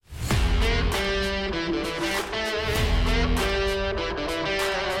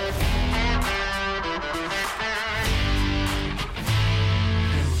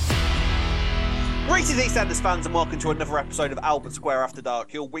Greetings, EastEnders fans, and welcome to another episode of Albert Square After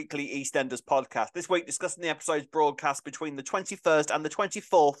Dark, your weekly EastEnders podcast. This week, discussing the episodes broadcast between the 21st and the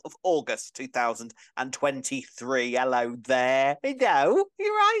 24th of August 2023. Hello there. Hello.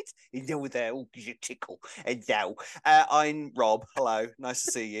 You right? Hello there. Oh, gives you a tickle. Hello. I'm Rob. Hello. Nice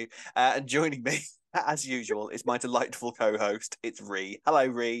to see you. And joining me, as usual, is my delightful co-host. It's Ree. Hello,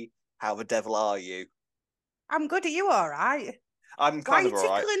 Ree. How the devil are you? I'm good. Are you all right? I'm Why kind are of you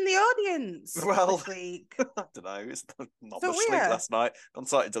all right. tickling the audience Well, this week? I don't know. It's not So much sleep weird. last night. I'm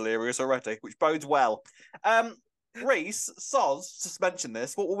slightly delirious already, which bodes well. Reese, Soz, just mention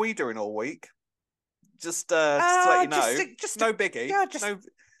this. What were we doing all week? Just to let you know. No biggie. Yeah,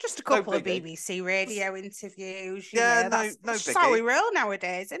 just a couple of biggie. BBC radio interviews. Yeah, know, no that's biggie. just how we roll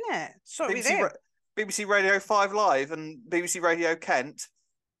nowadays, isn't it? So BBC Radio 5 Live and BBC Radio Kent.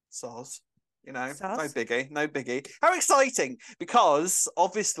 Soz. You know, Sauce. no biggie. How exciting! Because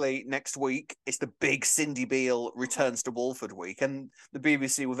obviously next week it's the big Cindy Beale returns to Walford week, and the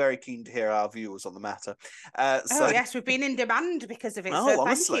BBC were very keen to hear our views on the matter. Oh yes, we've been in demand because of it. Oh, so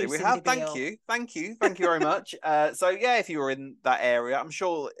honestly, thank you, we Cindy have. Beale. Thank you very much. So yeah, if you were in that area, I'm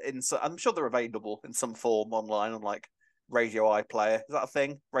sure they're available in some form online on like Radio iPlayer. Is that a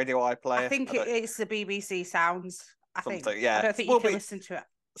thing? Radio iPlayer. I think it's the BBC Sounds. I think. Yeah. I don't think you can listen to it.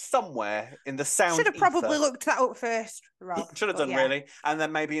 Somewhere in the sound. Should have probably looked that up first, Rob. Should have done, really, and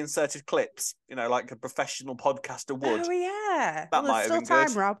then maybe inserted clips. You know, like a professional podcaster would. Oh yeah, That might have been still time,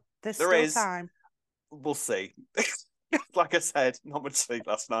 good. Rob. There's still time. We'll see. Like I said, not much sleep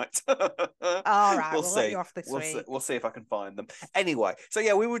last night. All right, we'll let you off this week. We'll see if I can find them. Anyway, so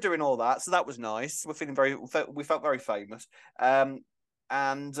yeah, we were doing all that, so that was nice. We felt very famous.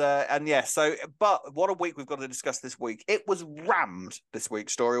 And yeah, but what a week we've got to discuss this week. It was rammed this week,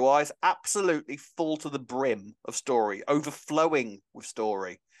 story-wise, absolutely full to the brim of story, overflowing with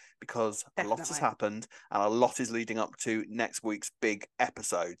story, because a lot has happened and a lot is leading up to next week's big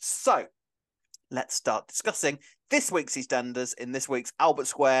episode. So let's start discussing this week's EastEnders in this week's Albert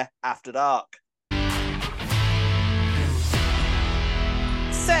Square After Dark.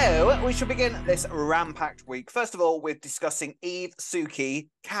 So, we shall begin this ram-packed week, first of all, with discussing Eve, Suki,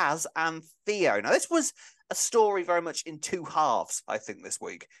 Kaz, and Theo. Now, this was a story very much in two halves, I think, this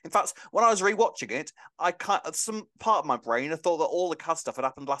week. In fact, when I was rewatching it, some part of my brain had thought that all the Kaz stuff had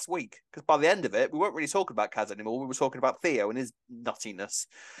happened last week, because by the end of it, we weren't really talking about Kaz anymore. We were talking about Theo and his nuttiness.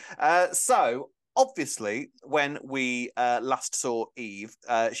 So, obviously, when we last saw Eve,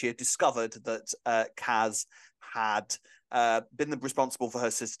 she had discovered that Kaz had been responsible for her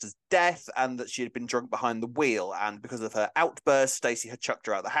sister's death and that she had been drunk behind the wheel, and because of her outburst, Stacey had chucked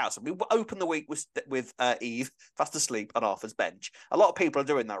her out of the house. And we opened the week with Eve fast asleep on Arthur's bench. A lot of people are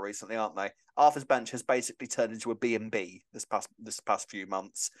doing that recently, aren't they? Arthur's bench has basically turned into a B&B this past few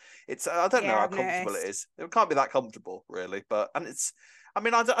months. It's I don't know how comfortable it is. It can't be that comfortable, really, it's. I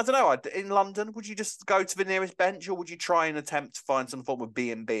mean, I don't know. In London, would you just go to the nearest bench, or would you try and attempt to find some form of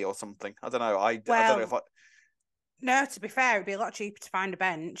B&B or something? I don't know. I don't know if I. No, to be fair, it'd be a lot cheaper to find a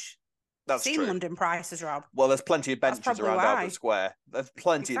bench. That's true. London prices, Rob. Well, there's plenty of benches around Albert Square. There's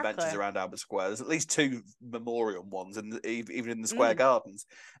plenty of benches Exactly. around Albert Square. There's at least two memorial ones, even in the Square Gardens.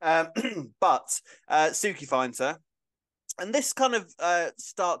 But Suki finds her. And this kind of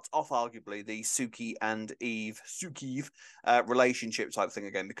starts off, arguably, the Suki and Eve relationship type thing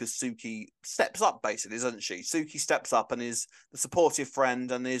again, because Suki steps up, basically, doesn't she? Suki steps up and is the supportive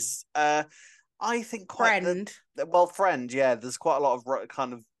friend and is, I think, quite... Friend, yeah. There's quite a lot of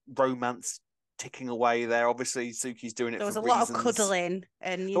kind of romance ticking away there. Obviously, Suki's doing it for reasons. There was a lot of cuddling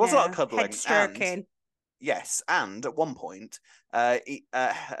and, there was a lot of cuddling. Head stroking. Yes, and at one point,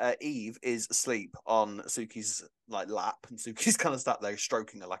 Eve is asleep on Suki's lap, and Suki's kind of sat there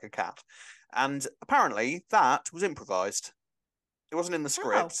stroking her like a cat. And apparently, that was improvised. It wasn't in the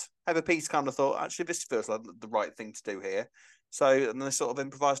script. Heather Peace kind of thought, actually, this feels like the right thing to do here. So, and they sort of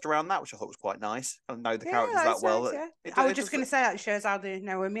improvised around that, which I thought was quite nice. I know the characters that well. Nice, yeah. I was just going to say that shows how they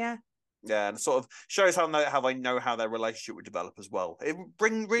know him, yeah. Yeah, and it sort of shows how they know how their relationship would develop as well. It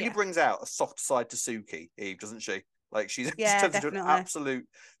really brings out a soft side to Suki, Eve, doesn't she? Like she turns into an absolute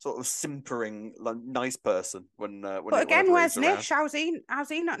sort of simpering, nice person when. But again, where's Nish? How's he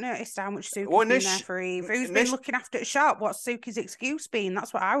not noticed how much Suki's been there for Eve? Who's been looking after the shop? What's Suki's excuse been?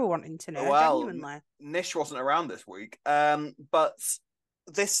 That's what I was wanting to know. Genuinely. Nish wasn't around this week, but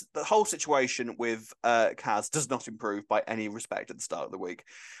the whole situation with Kaz does not improve by any respect at the start of the week.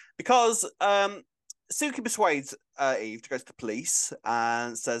 Because Suki persuades Eve to go to the police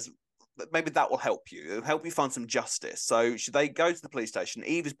and says, maybe that will help you. It'll help you find some justice. So they go to the police station.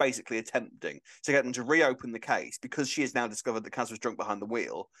 Eve is basically attempting to get them to reopen the case because she has now discovered that Kaz was drunk behind the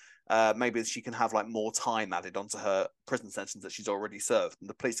wheel. Maybe she can have like more time added onto her prison sentence that she's already served. And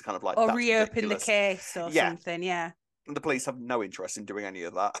the police are kind of like, or that's reopen ridiculous. The case or something. Yeah. And the police have no interest in doing any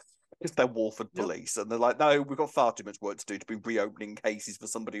of that. Because they're Walford police, and they're like, no, we've got far too much work to do to be reopening cases for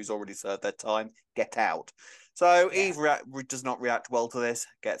somebody who's already served their time. Get out. So Eve does not react well to this,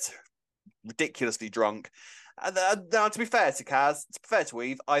 gets ridiculously drunk. And now, to be fair to Kaz, to be fair to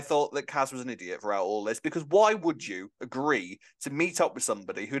Eve, I thought that Kaz was an idiot throughout all this, because why would you agree to meet up with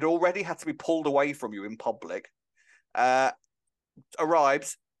somebody who'd already had to be pulled away from you in public,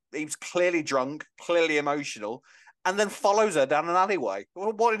 arrives, Eve's clearly drunk, clearly emotional, and then follows her down an alleyway?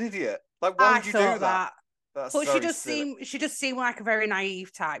 What an idiot! Like, why would you do that? That's but she does seem like a very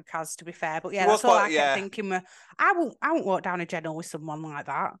naive type, Kaz, to be fair. But yeah, that's all I kept thinking. I won't walk down a general with someone like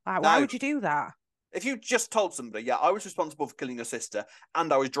that. Like, why would you do that? If you just told somebody, I was responsible for killing your sister,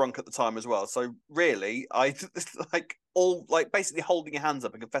 and I was drunk at the time as well. So really, I basically holding your hands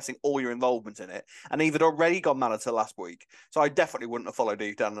up and confessing all your involvement in it. And Eve had already gone mad at her last week, so I definitely wouldn't have followed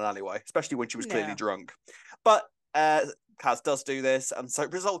Eve down an alleyway, especially when she was clearly drunk. But Kaz does do this, and so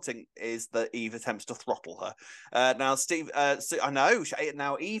resulting is that Eve attempts to throttle her. Now, I know.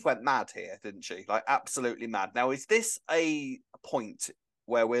 Now Eve went mad here, didn't she? Like, absolutely mad. Now, is this a point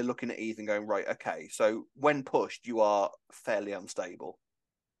where we're looking at Eve and going, right, okay, so when pushed, you are fairly unstable?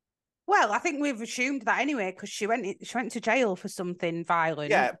 Well, I think we've assumed that anyway, because she went to jail for something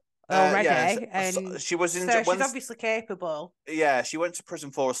violent. Already, and she was in. So she's obviously capable. Yeah, she went to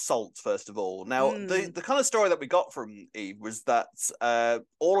prison for assault first of all. Now, the kind of story that we got from Eve was that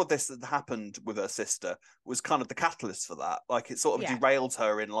all of this that happened with her sister was kind of the catalyst for that. Like, it sort of derailed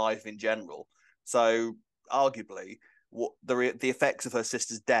her in life in general. So, arguably, what the effects of her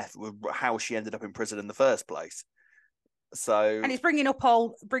sister's death were how she ended up in prison in the first place. So, and it's bringing up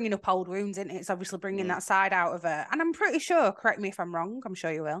old wounds, isn't it? It's obviously bringing that side out of her. And I'm pretty sure, correct me if I'm wrong, I'm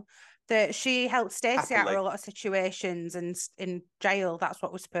sure you will, that she helped Stacey out of a lot of situations, and in jail, that's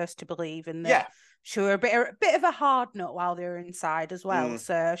what we're supposed to believe. And that she were a bit of a hard nut while they were inside as well.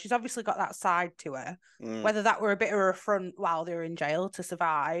 So she's obviously got that side to her. Whether that were a bit of a front while they were in jail to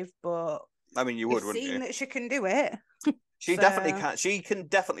survive, but I mean, you would, wouldn't you? That she can do it. She definitely can. She can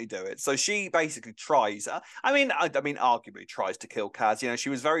definitely do it. So she basically tries. I mean, arguably tries to kill Kaz. You know, she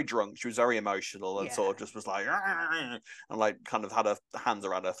was very drunk. She was very emotional, and sort of just was like, and like kind of had her hands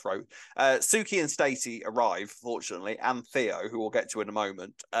around her throat. Suki and Stacey arrive, fortunately, and Theo, who we'll get to in a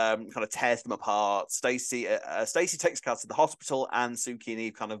moment, kind of tears them apart. Stacey takes Kaz to the hospital, and Suki and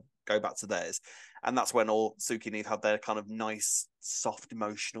Eve kind of go back to theirs. And that's when all Suki and Eve have their kind of nice, soft,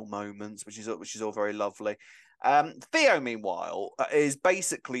 emotional moments, which is all very lovely. Theo, meanwhile, is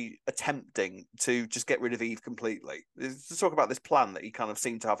basically attempting to just get rid of Eve completely. To talk about this plan that he kind of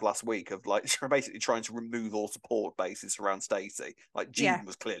seemed to have last week of like basically trying to remove all support bases around Stacey. Like, Jean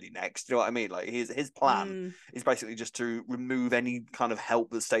was clearly next. Do you know what I mean? Like, his plan is basically just to remove any kind of help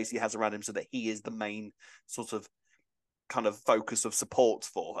that Stacey has around him, so that he is the main sort of kind of focus of support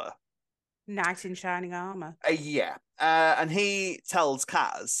for her. Knight in shining armor. And he tells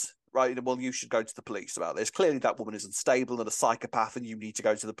Kaz, right, well, you should go to the police about this. Clearly that woman is unstable and a psychopath, and you need to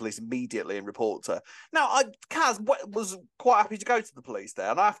go to the police immediately and report her. Now, Kaz was quite happy to go to the police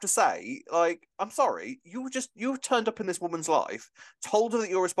there, and I have to say, like, I'm sorry, you turned up in this woman's life, told her that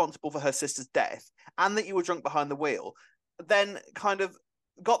you're responsible for her sister's death, and that you were drunk behind the wheel, then kind of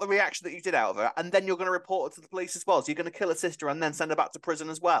got the reaction that you did out of her, and then you're going to report her to the police as well. So you're going to kill her sister and then send her back to prison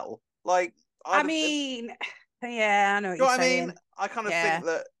as well. Like, I mean, I know what you're saying. I mean? I kind of think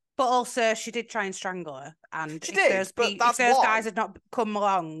that. But also, she did try and strangle her, and if those guys had not come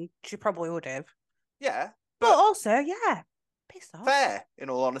along, she probably would have. Yeah, but also, piss off. Fair,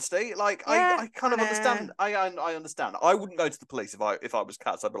 in all honesty. Like, I kind of understand. I understand. I wouldn't go to the police if I was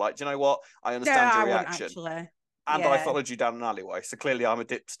Kaz. I'd be like, do you know what? I understand your reaction. Actually. And I followed you down an alleyway, so clearly I'm a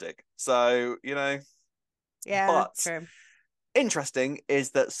dipstick. So, you know. Yeah, but true. Interesting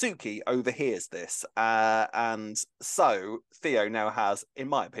is that Suki overhears this, and so Theo now has, in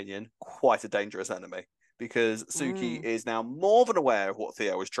my opinion, quite a dangerous enemy, because Suki is now more than aware of what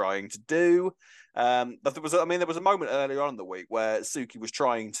Theo was trying to do. But there was a moment earlier on in the week where Suki was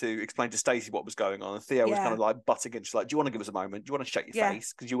trying to explain to Stacey what was going on, and Theo was kind of like butting in. She's like, "Do you want to give us a moment? Do you want to shake your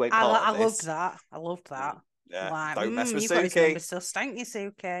face? Because you ain't part of this." I loved that. Yeah, like, don't mess with Suki. Got his number still, stank you,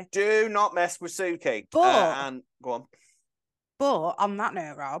 Suki. Do not mess with Suki. But and go on. But on that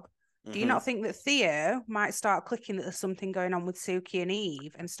note, Rob, Do you not think that Theo might start clicking that there's something going on with Suki and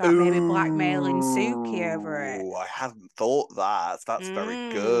Eve and start maybe blackmailing Suki over it? I hadn't thought that. That's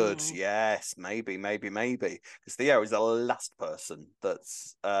very good. Mm. Yes, maybe. Because Theo is the last person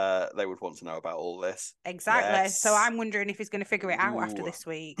that's they would want to know about all this. Exactly. So Yes. I'm wondering if he's going to figure it out after Ooh. this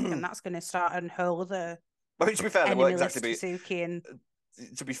week, and that's going to start a whole other I mean, to be fair, they weren't enemy exactly list for being. Suki. And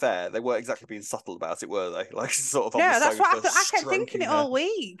To be fair, they weren't exactly being subtle about it, were they? Like sort of on the no, that's what sofa, I kept thinking stroking it her. all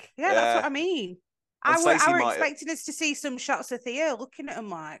week. Yeah, that's what Yeah, I mean. and I Stacey were might. expecting us to see some shots of Theo looking at him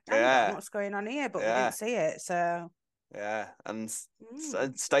like, hang on, Yeah, what's going on here? But we yeah. didn't see it. So, Yeah, and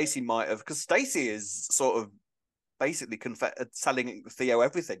mm, Stacey might have, because Stacey is sort of basically telling Theo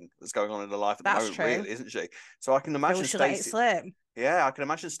everything that's going on in her life at the that's moment, true. really, isn't she? So I can So we imagine should let it Stacey. slip. Yeah, I can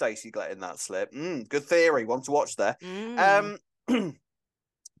imagine Stacey letting that slip. Good theory. One to watch there. Mm. Um,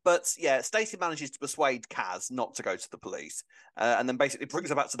 but yeah, Stacey manages to persuade Kaz not to go to the police, and then basically brings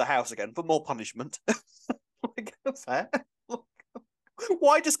her back to the house again for more punishment. Like, fair.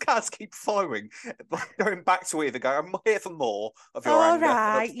 Why does Kaz keep firing? Going back to Eva, going, I'm here for more of your All anger and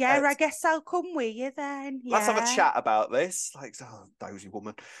right. Yeah, I upset. guess I'll come with you then. Let's have a Yeah. chat about this. Like, oh, dozy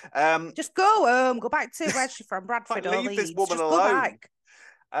woman. Um, Just go home. Go back to where's she from? like, Bradford or leave this Leeds. woman Just go alone. back.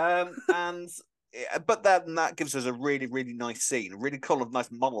 And but then that gives us a really, really nice scene, a really kind of nice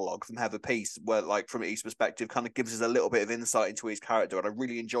monologue from Heather Peace, where, like, from Eve's perspective, kind of gives us a little bit of insight into his character. And I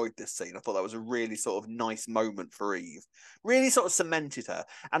really enjoyed this scene. I thought that was a really sort of nice moment for Eve. Really sort of cemented her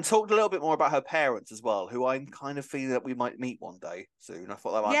and talked a little bit more about her parents as well, who I'm kind of feeling that we might meet one day soon. I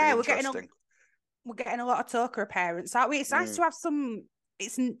thought that might be Yeah, interesting. we're getting a lot of talk of parents, aren't we? It's nice to have some.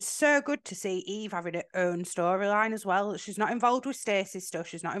 It's so good to see Eve having her own storyline as well. She's not involved with Stacey's stuff.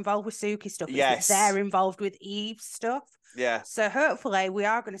 She's not involved with Suki's stuff. It's that Yes. they're involved with Eve's stuff. Yeah. So hopefully we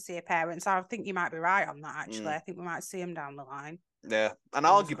are going to see her parents. I think you might be right on that. Actually, Mm. I think we might see them down the line. Yeah. And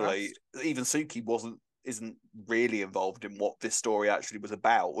Fingers arguably, crossed. even Suki isn't really involved in what this story actually was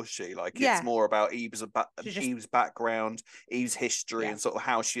about, was she? Like, it's Yeah, more about she's just Eve's background, Eve's history, yeah. and sort of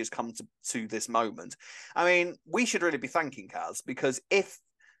how she has come to this moment. I mean, we should really be thanking Kaz, because if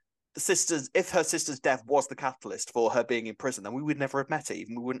her sister's death was the catalyst for her being in prison, then we would never have met Eve,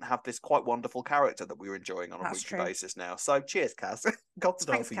 and we wouldn't have this quite wonderful character that we're enjoying on a That's weekly true. basis now. So cheers, Kaz. God's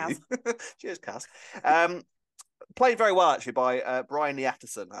done Thanks, for you. Kaz. Cheers, Kaz. Played very well actually by Brian Lee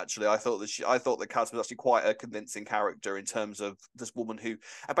Atterson. Actually, I thought that Kaz was actually quite a convincing character in terms of this woman who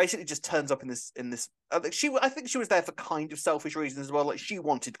basically just turns up in this. I think she was there for kind of selfish reasons as well. Like, she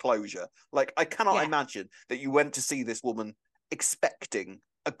wanted closure. Like, I cannot Yeah. imagine that you went to see this woman expecting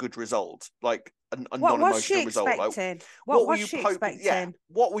a good result, like a What was non-emotional she result. Like, expecting? what What were was you she hoping? Yeah, expecting?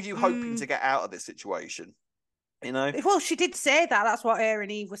 what were you hoping to Mm. get out of this situation? You know? Well, she did say that. That's what her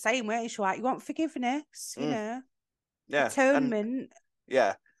and Eve were saying, weren't she? Like, you want forgiveness, Mm, yeah, and atonement.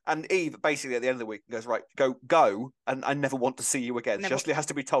 yeah. And Eve basically at the end of the week goes, right, go, and I never want to see you again. She Never. actually has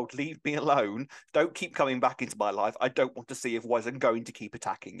to be told, leave me alone. Don't keep coming back into my life. I don't want to see if I'm going to keep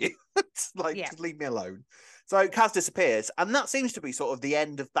attacking you. It's like, Yeah. just leave me alone. So Kaz disappears, and that seems to be sort of the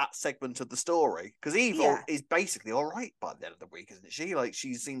end of that segment of the story. Because Eve Yeah. is basically all right by the end of the week, isn't she? Like,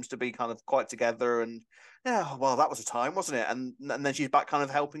 she seems to be kind of quite together, and yeah, well, that was a time, wasn't it? And then she's back kind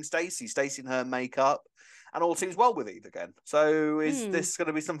of helping Stacey in her makeup, and all seems well with Eve again. So is this going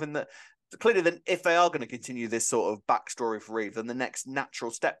to be something that clearly, then, if they are going to continue this sort of backstory for Eve, then the next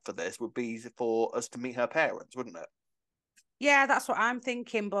natural step for this would be for us to meet her parents, wouldn't it? Yeah, that's what I'm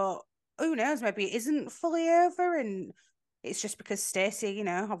thinking. But who knows? Maybe it isn't fully over, and it's just because Stacey,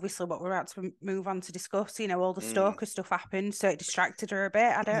 obviously what we're about to move on to discuss, all the stalker stuff happened, so it distracted her a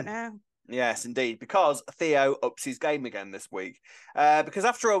bit. I don't know. Yes, indeed, because Theo ups his game again this week. Because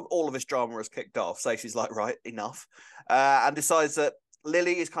after all of this drama has kicked off, Stacey's like, right, enough, and decides that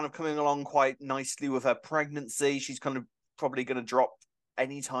Lily is kind of coming along quite nicely with her pregnancy. She's kind of probably going to drop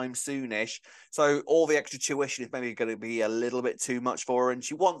anytime soonish. So all the extra tuition is maybe going to be a little bit too much for her, and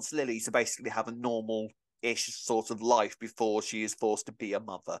she wants Lily to basically have a normal-ish sort of life before she is forced to be a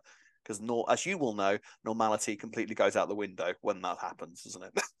mother. Because, as you will know, normality completely goes out the window when that happens, doesn't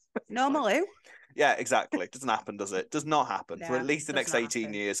it? Normal Like, who? yeah, exactly. Doesn't happen, does it? Does not happen for at No, least the does next not 18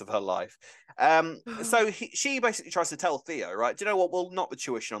 happen. years of her life. So she basically tries to tell Theo, right? Do you know what? We'll knock the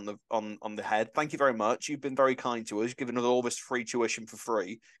tuition on the head. Thank you very much. You've been very kind to us. You've given us all this free tuition for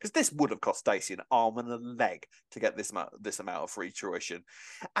free, because this would have cost Stacey an arm and a leg to get this amount of free tuition.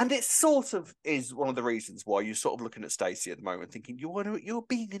 And it sort of is one of the reasons why you're sort of looking at Stacey at the moment, thinking you're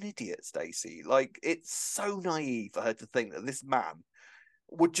being an idiot, Stacey. Like, it's so naive for her to think that this man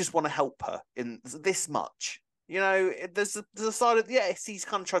would just want to help her in this much. You know, there's a side of, yes, he's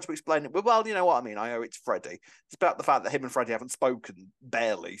kind of tried to explain it, but well, you know what I mean. I owe it to Freddie. It's about the fact that him and Freddie haven't spoken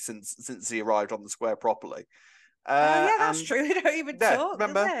barely since he arrived on the square properly. Oh yeah, that's And true. They don't even yeah, talk, do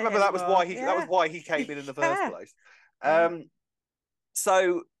remember they, that was why anymore? he came in the first Yeah. place. Yeah.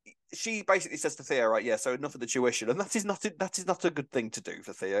 So she basically says to Theo, right, yeah, so enough of the tuition, and that is not a good thing to do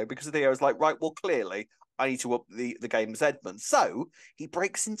for Theo, because Theo is like, right, well, clearly I need to up the game as Edmund. So he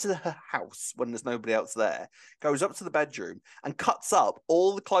breaks into her house when there's nobody else there, goes up to the bedroom and cuts up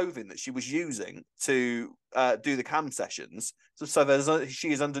all the clothing that she was using to do the cam sessions. So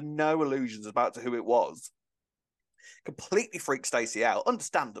she is under no illusions about who it was. Completely freaks Stacey out,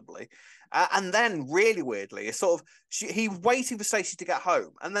 understandably. And then, really weirdly, it's sort of he's waiting for Stacey to get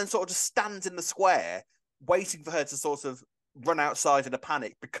home, and then sort of just stands in the square, waiting for her to sort of run outside in a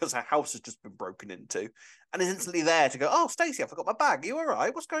panic because her house has just been broken into, and is instantly there to go, "Oh, Stacey, I forgot my bag. Are you all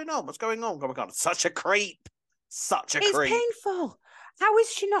right? What's going on? What's going on? Oh my God, such a creep, such a It's creep." painful. How is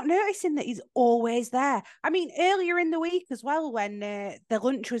she not noticing that he's always there? I mean, earlier in the week as well, when the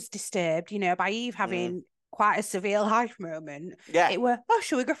lunch was disturbed, by Eve having quite a severe life moment, Yeah, it were, oh,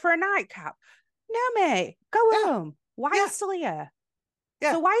 shall we go for a nightcap? No, mate, go yeah, home. Why are yeah, you still here?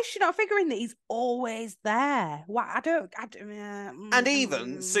 yeah. So why is she not figuring that he's always there? Why And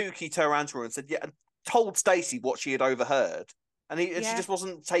even Suki turned around to her and said, "Yeah," and told Stacey what she had overheard, and she yeah. just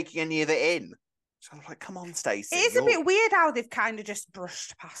wasn't taking any of it in. So I'm like, "Come on, It Stacey, is a you're." bit weird how they've kind of just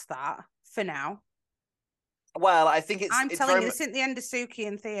brushed past that for now. Well, I think I'm it's telling very you, much. this isn't the end of Suki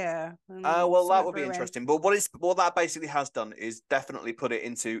and Theo. Well, that Something would be brewing. interesting. But what that basically has done is definitely put it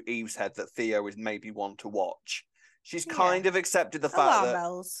into Eve's head that Theo is maybe one to watch. She's Yeah. kind of accepted the fact Alarm that,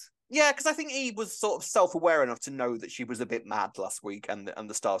 bells. yeah, because I think Eve was sort of self-aware enough to know that she was a bit mad last week and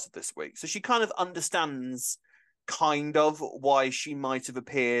the start of this week. So she kind of understands kind of why she might have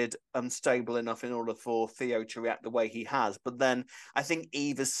appeared unstable enough in order for Theo to react the way he has. But then I think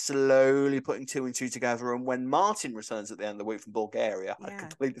Eve is slowly putting two and two together. And when Martin returns at the end of the week from Bulgaria, I Yeah.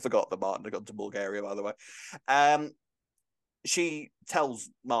 completely forgot that Martin had gone to Bulgaria, by the way. She tells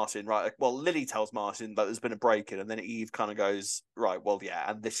Martin, right, well, Lily tells Martin that there's been a break-in, and then Eve kind of goes, right, well, yeah,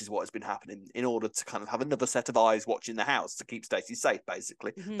 and this is what has been happening in order to kind of have another set of eyes watching the house to keep Stacey safe,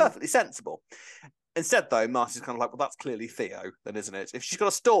 basically. Mm-hmm. Perfectly sensible. Instead, though, Marty's kind of like, well, that's clearly Theo, then, isn't it? If she's got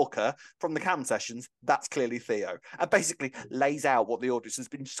a stalker from the cam sessions, that's clearly Theo. And basically lays out what the audience has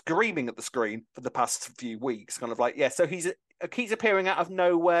been screaming at the screen for the past few weeks. Kind of like, yeah, so he's appearing out of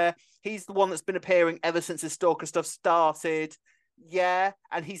nowhere. He's the one that's been appearing ever since his stalker stuff started. Yeah,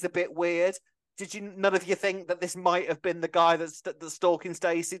 and he's a bit weird. Did you none of you think that this might have been the guy that's stalking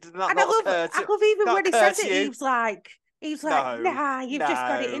Stacey? Did that And I not love, occur I to love even when he occur says to it, you? Eve's like, No, nah, you've just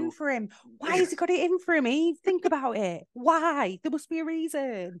got it in no. for him. Why has he got it in for him, Eve? Think about it. Why? There must be a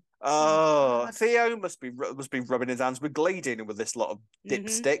reason. Oh, God. Theo must be rubbing his hands with glee dealing with this lot of Mm-hmm.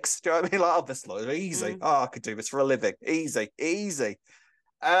 dipsticks. Do you know what I mean? Like, oh, this lot is easy. Oh, I could do this for a living. Easy, easy.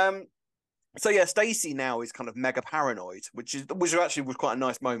 Um, so yeah, Stacey now is kind of mega paranoid, which actually was quite a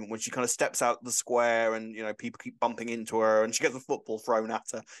nice moment when she kind of steps out the square and people keep bumping into her and she gets a football thrown at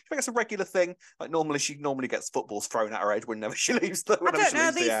her. I think it's a regular thing. Like she normally gets footballs thrown at her head whenever she leaves the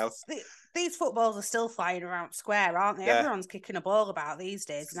house. These footballs are still flying around Square, aren't they? Yeah. Everyone's kicking a ball about these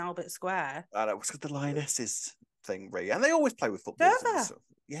days in Albert Square. I know, it's the Lionesses thing, really, and they always play with footballs.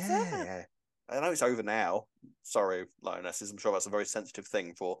 Yeah. I know it's over now. Sorry, Lionesses. I'm sure that's a very sensitive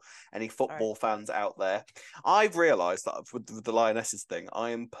thing for any football fans out there. I've realised that with the Lionesses thing,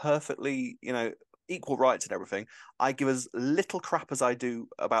 I am perfectly, equal rights and everything. I give as little crap as I do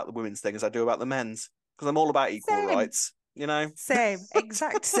about the women's thing as I do about the men's, because I'm all about equal rights. Same,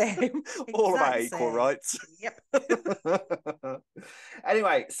 exact same. All about equal rights. Yep.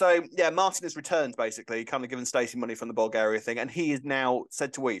 Anyway, so yeah, Martin has returned, basically, kind of given Stacey money from the Bulgaria thing, and he is now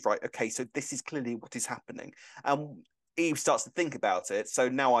said to Eve, right, okay, so this is clearly what is happening. And Eve starts to think about it. So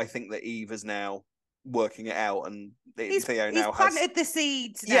now I think that Eve is now working it out, and Theo now he's planted the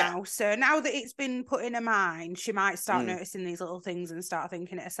seeds now. Yeah. So now that it's been put in her mind, she might start noticing these little things and start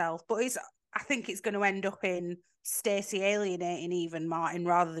thinking it herself. But I think it's going to end up in Stacey alienating even Martin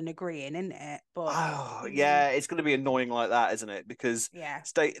rather than agreeing, isn't it? But yeah, it's going to be annoying like that, isn't it? Because yeah,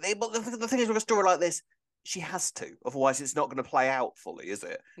 but the thing is, with a story like this, she has to, otherwise it's not going to play out fully, is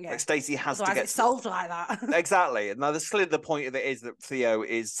it? Yeah. Like Stacey has otherwise to get it's solved like that. Exactly. And now, clearly the point of it is that Theo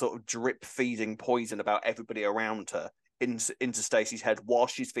is sort of drip feeding poison about everybody around her into Stacey's head while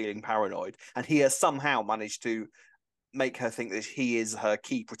she's feeling paranoid, and he has somehow managed to make her think that he is her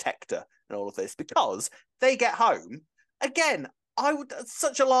key protector and all of this, because they get home again.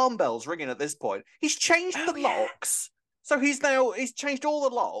 Such alarm bells ringing at this point. He's changed the locks, so he's changed all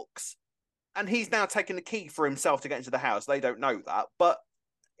the locks. And he's now taken the key for himself to get into the house. They don't know that, but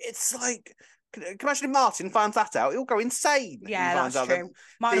it's like, can you imagine if Martin finds that out? He'll go insane. Yeah, he finds that's out true. that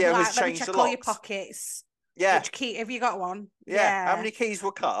Martin Theo will be has like, let me changed check the all your locks. pockets. Yeah. Which key have you got one? Yeah. How many keys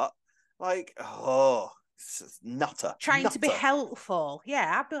were cut? Like, it's nutter. Trying nutter. to be helpful.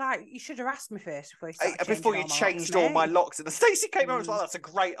 Yeah, I'd be like, you should have asked me first before you changed all my locks. And Stacey came out and was like, that's a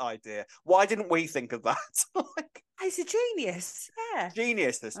great idea. Why didn't we think of that? Like, he's a genius. Yeah.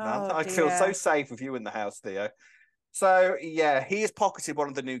 Genius, this man. Oh, I feel so safe with you in the house, Theo. So, yeah, he has pocketed one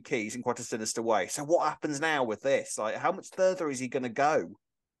of the new keys in quite a sinister way. So what happens now with this? Like, how much further is he going to go?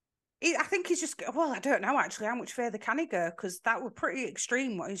 I think he's just, well, I don't know actually how much further can he go, because that were pretty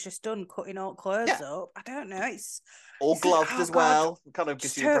extreme what he's just done, cutting all clothes up. I don't know. It's all gloved as well. Kind of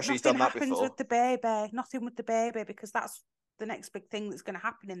gives you the impression he's done that before. Nothing happens with the baby. Nothing with the baby, because that's the next big thing that's going to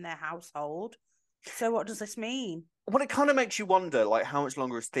happen in their household. So what does this mean? Well, it kind of makes you wonder, like, how much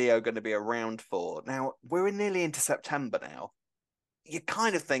longer is Theo going to be around for? Now, we're nearly into September now. You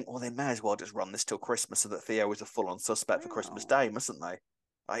kind of think, well, they may as well just run this till Christmas so that Theo is a full-on suspect for Christmas Day, mustn't they?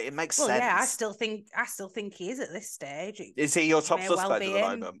 Like, it makes sense. Yeah, I still think he is at this stage. Is he your top suspect at the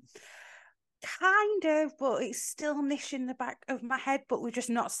moment? Kind of, but it's still Nish in the back of my head. But we've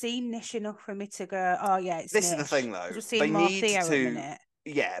just not seen Nish enough for me to go, oh yeah, it's This Nish. is the thing, though. We're seeing more Theo at the minute.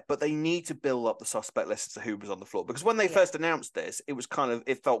 Yeah, but they need to build up the suspect list as to who was on the floor, because when they first announced this,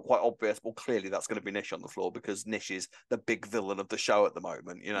 it felt quite obvious. Well, clearly that's going to be Nish on the floor because Nish is the big villain of the show at the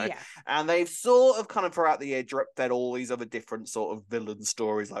moment, you know. Yeah. And they've sort of kind of throughout the year drip fed all these other different sort of villain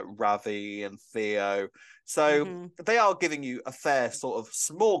stories like Ravi and Theo. So they are giving you a fair sort of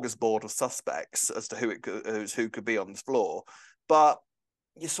smorgasbord of suspects as to who could be on this floor, but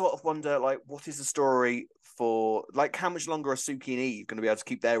you sort of wonder, like, what is the story for, like, how much longer are Suki and Eve going to be able to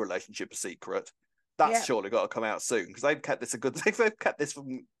keep their relationship a secret? That's surely got to come out soon, because they've kept this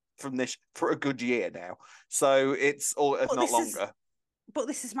from this for a good year now. So it's all, if not longer. But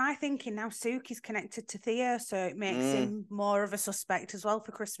this is my thinking now. Suki's connected to Theo, so it makes him more of a suspect as well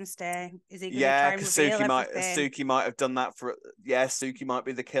for Christmas Day. Is he going to try and reveal everything? Suki might have done that for. Yeah, Suki might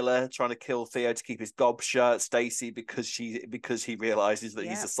be the killer, trying to kill Theo to keep his gob shirt. Stacey because he realizes that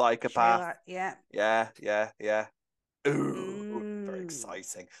he's a psychopath. Yeah. Ooh, very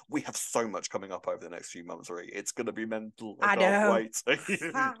exciting. We have so much coming up over the next few months, Ree. It's going to be mental. I can't wait.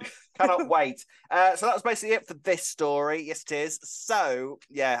 Cannot wait. So that was basically it for this story. Yes, it is. So,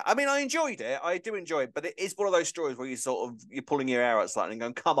 yeah, I mean, I enjoyed it. I do enjoy it, but it is one of those stories where you're pulling your hair out slightly and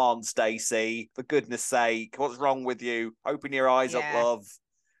going, come on, Stacey, for goodness sake, what's wrong with you? Open your eyes up, love.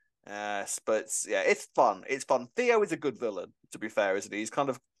 But yeah, it's fun. It's fun. Theo is a good villain, to be fair, isn't he?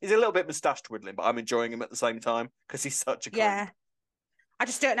 He's a little bit moustache twiddling, but I'm enjoying him at the same time because he's such a creep. Yeah. I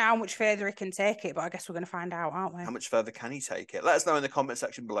just don't know how much further he can take it, but I guess we're going to find out, aren't we? How much further can he take it? Let us know in the comment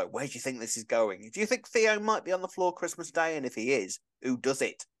section below. Where do you think this is going? Do you think Theo might be on the floor Christmas Day? And if he is, who does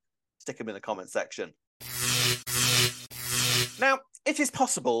it? Stick him in the comment section. Now, it is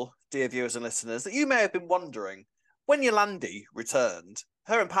possible, dear viewers and listeners, that you may have been wondering, when Yolande returned,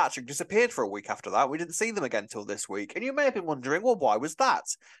 her and Patrick disappeared for a week after that. We didn't see them again till this week. And you may have been wondering, well, why was that?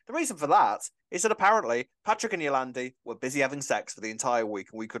 The reason for that is that apparently Patrick and Yolande were busy having sex for the entire week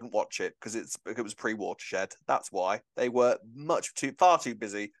and we couldn't watch it because it was pre-Watershed. That's why. They were far too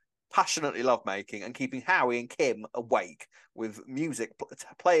busy, passionately lovemaking and keeping Howie and Kim awake with music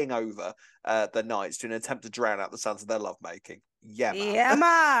playing over the nights to an attempt to drown out the sounds of their lovemaking. Yeah, man. Yeah,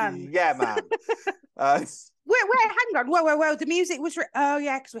 man. Yeah, man. Wait, hang on. Whoa. The music was... Oh,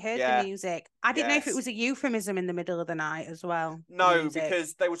 yeah, because we heard the music. I didn't know if it was a euphemism in the middle of the night as well. No,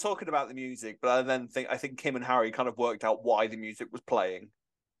 because they were talking about the music, but I think Kim and Harry kind of worked out why the music was playing.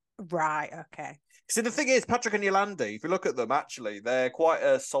 Right, okay. So the thing is, Patrick and Yolande, if you look at them, actually, they're quite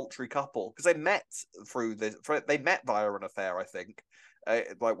a sultry couple because they met via an affair, I think.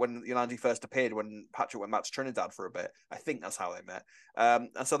 Like when Yolande first appeared, when Patrick went back to Trinidad for a bit. I think that's how they met. And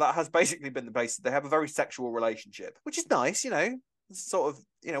so that has basically been the basis. They have a very sexual relationship, which is nice, you know. Sort of,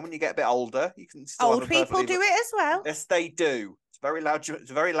 you know, when you get a bit older, you can still old people do it as well. Yes, they do. It's very loud.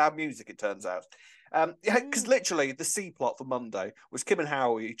 It's very loud music, it turns out. Because literally the C plot for Monday was Kim and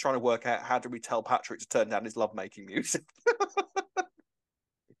Howie trying to work out how do we tell Patrick to turn down his lovemaking music.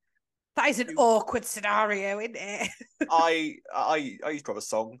 That is an awkward scenario, isn't it? I used to have a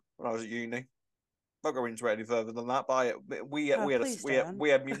song when I was at uni. Not go into it any further than that, but we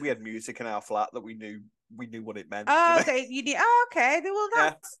had music in our flat that we knew what it meant. Oh, okay. Okay. Well,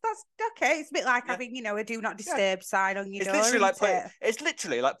 that's okay. It's a bit like having, a do not disturb sign on your door. It's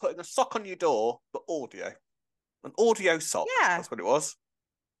literally like putting a sock on your door, but audio. An audio sock. Yeah. That's what it was.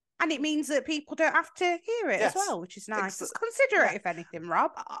 And it means that people don't have to hear it as well, which is nice. It's considerate, if anything,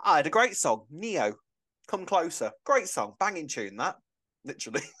 Rob. I had a great song, Neo, Come Closer. Great song, banging tune, that.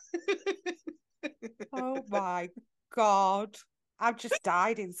 Literally. Oh my God. I've just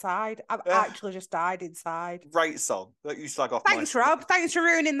died inside. I've actually just died inside. Great song. That you slag off. Thanks, Rob. Thanks for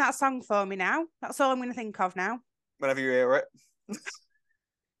ruining that song for me now. That's all I'm going to think of now. Whenever you hear it.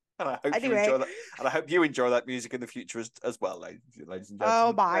 And I hope you enjoy that. And I hope you enjoy that music in the future as well, ladies and gentlemen.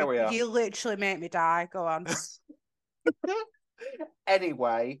 Oh my, you literally make me die. Go on.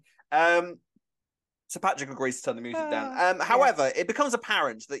 Anyway, so Patrick agrees to turn the music down. However, it becomes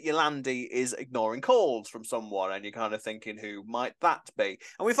apparent that Yolande is ignoring calls from someone, and you're kind of thinking, who might that be?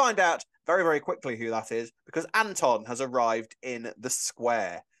 And we find out very, very quickly who that is, because Anton has arrived in the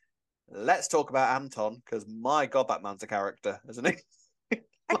square. Let's talk about Anton, because my God, that man's a character, isn't he?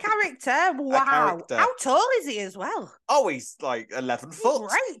 A character? Wow. A character. How tall is he as well? Oh, he's like 11 foot.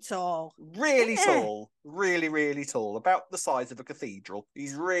 Great tall. Really tall. Really, really tall. About the size of a cathedral.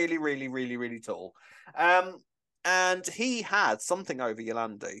 He's really, really, really, really tall. And he had something over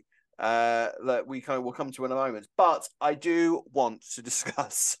Yolande that we will come to in a moment. But I do want to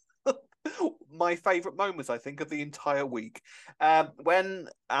discuss my favourite moments, I think, of the entire week. When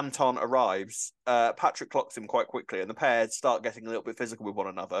Anton arrives, Patrick clocks him quite quickly, and the pair start getting a little bit physical with one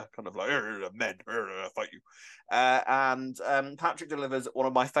another, kind of like, men, fight you. And Patrick delivers one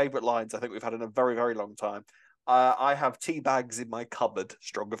of my favourite lines I think we've had in a very, very long time. I have tea bags in my cupboard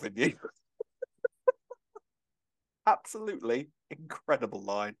stronger than you. Absolutely incredible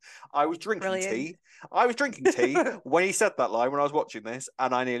line. I was drinking tea. I was drinking tea when he said that line when I was watching this,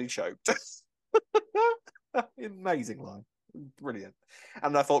 and I nearly choked. Amazing line. Brilliant.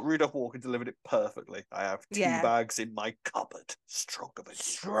 And I thought Rudolph Walker delivered it perfectly. I have tea bags in my cupboard. Stronger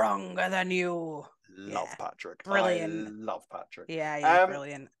than you. Love Patrick. Brilliant. I love Patrick. Yeah,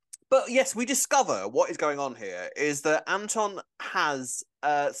 brilliant. But yes, we discover what is going on here is that Anton has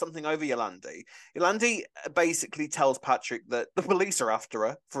something over Yolande. Yolande basically tells Patrick that the police are after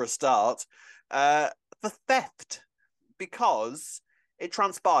her, for a start, for theft, because it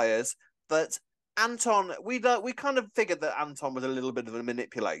transpires that Anton, we kind of figured that Anton was a little bit of a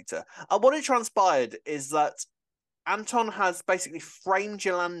manipulator. And what it transpired is that Anton has basically framed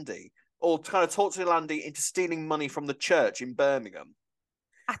Yolande, or kind of talked to Yolande into stealing money from the church in Birmingham.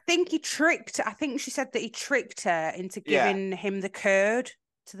 I think she said that he tricked her into giving him the code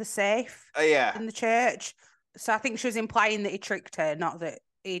to the safe in the church. So I think she was implying that he tricked her, not that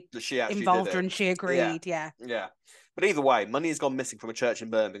she involved her and she agreed. Yeah. But either way, money has gone missing from a church in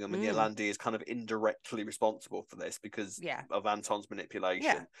Birmingham, and Yolande is kind of indirectly responsible for this because of Anton's manipulation.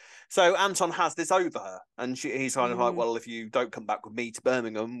 Yeah. So Anton has this over her, and he's kind of like, well, if you don't come back with me to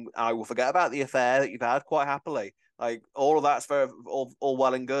Birmingham, I will forget about the affair that you've had quite happily. Like, all of that's all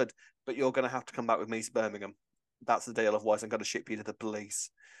well and good, but you're going to have to come back with me to Birmingham. That's the deal, otherwise I'm going to ship you to the police.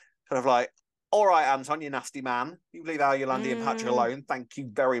 Kind of like, all right, Anton, you nasty man. You leave our Yolande and Patrick alone. Thank you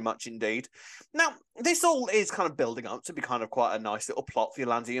very much indeed. Now, this all is kind of building up to be kind of quite a nice little plot for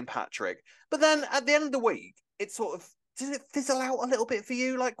Yolande and Patrick. But then at the end of the week, it sort of, did it fizzle out a little bit for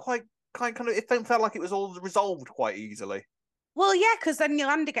you? Like, quite kind of, it felt like it was all resolved quite easily. Well, yeah, because then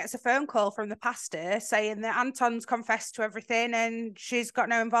Yolande gets a phone call from the pastor saying that Anton's confessed to everything and she's got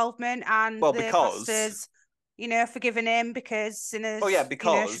no involvement, and the pastor's, forgiving him because sinners, should be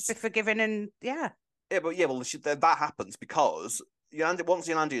forgiven, and that happens because once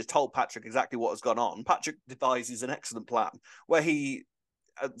Yolande has told Patrick exactly what has gone on, Patrick devises an excellent plan where he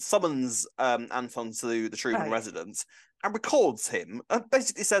summons Anton to the Truman residence and records him and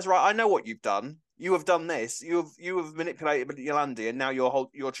basically says, right, I know what you've done. You have done this. You have manipulated Yolande, and now you're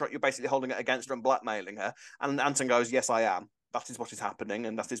basically holding it against her and blackmailing her. And Anton goes, yes, I am. That is what is happening,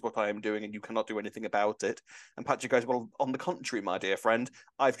 and that is what I am doing, and you cannot do anything about it. And Patrick goes, well, on the contrary, my dear friend,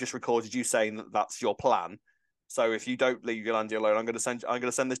 I've just recorded you saying that that's your plan. So if you don't leave Yolande alone, I'm going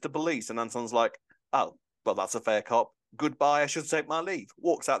to send this to police. And Anton's like, oh, well, that's a fair cop. Goodbye, I should take my leave.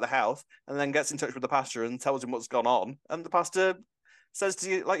 Walks out the house and then gets in touch with the pastor and tells him what's gone on. And the pastor says to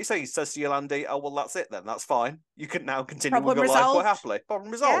you, like you say, he says to Yolande, oh, well, that's it then. That's fine. You can now continue with your life quite happily.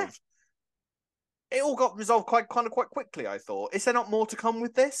 Problem resolved. Yeah. It all got resolved quite quickly, I thought. Is there not more to come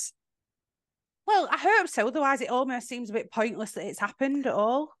with this? Well, I hope so. Otherwise, it almost seems a bit pointless that it's happened at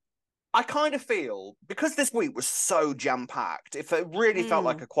all. I kind of feel, because this week was so jam-packed, if it really felt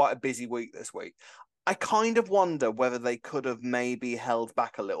like quite a busy week this week, I kind of wonder whether they could have maybe held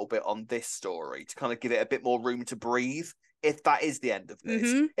back a little bit on this story to kind of give it a bit more room to breathe if that is the end of this.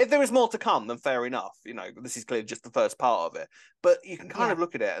 Mm-hmm. If there is more to come, then fair enough. You know, this is clearly just the first part of it. But you can kind of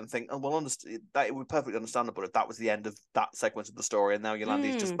look at it and think, oh, well, that it would be perfectly understandable if that was the end of that segment of the story, and now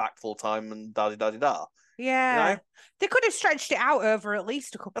Yolande's just back full time and da-di-da-di-da. Yeah. You know? They could have stretched it out over at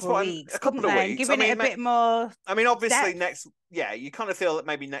least a couple of weeks, couldn't they? And given it a bit more. I mean, obviously, depth. you kind of feel that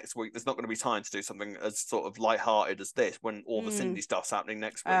maybe next week there's not going to be time to do something as sort of lighthearted as this when all the Cindy stuff's happening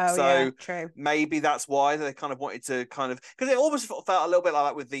next week. Oh, so yeah, true. maybe that's why they kind of wanted to because it almost felt a little bit like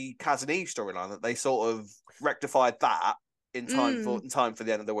that with the Kaz and Eve storyline, that they sort of rectified that in time for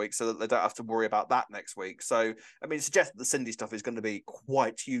the end of the week, so that they don't have to worry about that next week. So I mean, it suggests that the Cindy stuff is going to be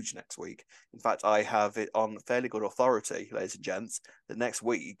quite huge next week. In fact, I have it on fairly good authority, ladies and gents, that next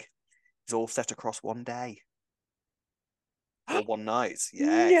week is all set across one day or one night.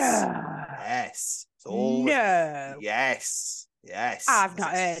 Yes. No. Yes. It's all no. Yes. Yes. I've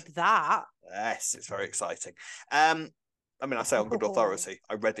not heard that. Yes, it's very exciting. I mean, I say on good authority.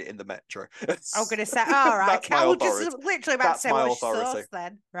 I read it in the Metro. I'm going to say, all right. That's my authority. Just literally about That's to say my which authority. source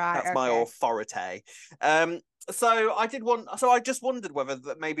then. Right. That's my authority. So I just wondered whether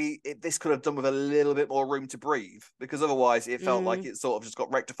that maybe this could have done with a little bit more room to breathe, because otherwise it felt like it sort of just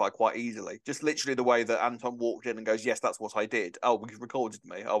got rectified quite easily. Just literally the way that Anton walked in and goes, yes, that's what I did. Oh, we've recorded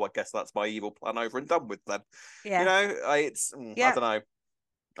me. Oh, I guess that's my evil plan over and done with then. Yeah. You know,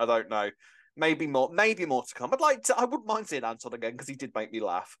 I don't know. Maybe more to come. I wouldn't mind seeing Anton again, because he did make me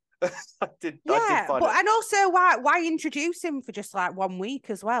laugh. I did find it. And also why introduce him for just like 1 week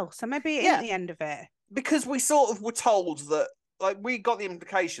as well? So maybe it isn't the end of it. Because we sort of were told that, like, we got the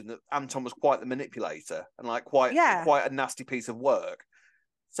implication that Anton was quite the manipulator and like quite a nasty piece of work.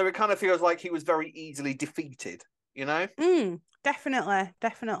 So it kind of feels like he was very easily defeated, you know?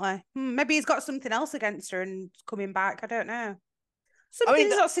 Definitely. Maybe he's got something else against her and coming back. I don't know. Something's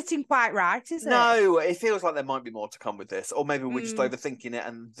not sitting quite right, is it? No, it feels like there might be more to come with this, or maybe we're just overthinking it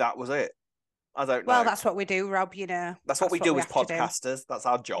and that was it. I don't know. Well, that's what we do, Rob, you know. That's what we do as podcasters. That's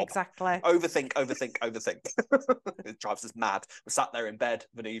our job. Exactly. Overthink. It drives us mad. We're sat there in bed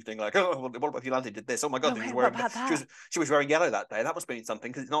of an evening like, oh, what about if Yolande did this? Oh my God, she was wearing yellow that day. That must mean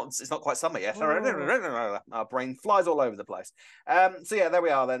something, because it's not quite summer yet. Our brain flies all over the place. So yeah, there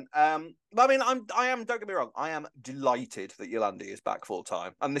we are then. But I mean, don't get me wrong, I am delighted that Yolande is back full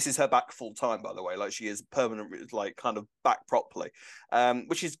time. And this is her back full time, by the way. Like, she is permanent, like, kind of back properly.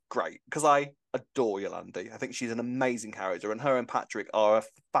 Which is great, because I adore Yolande. I think she's an amazing character, and her and Patrick are a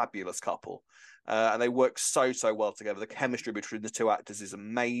fabulous couple. And they work so well together. The chemistry between the two actors is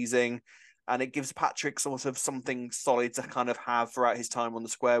amazing. And it gives Patrick sort of something solid to kind of have throughout his time on the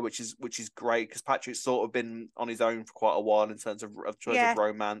square, which is great, because Patrick's sort of been on his own for quite a while in terms of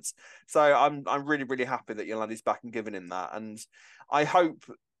romance. So I'm really, really happy that Yolande's back and giving him that. And I hope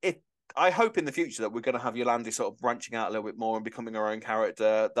in the future that we're going to have Yolande sort of branching out a little bit more and becoming her own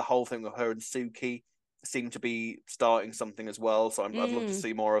character. The whole thing with her and Suki seemed to be starting something as well. So I'd love to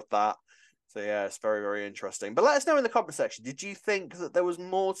see more of that. So yeah, it's very, very interesting. But let us know in the comment section, did you think that there was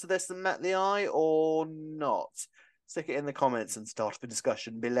more to this than met the eye or not? Stick it in the comments and start the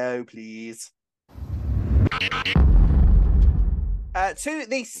discussion below, please. To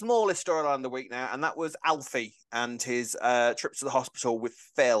the smallest storyline of the week now, and that was Alfie and his trip to the hospital with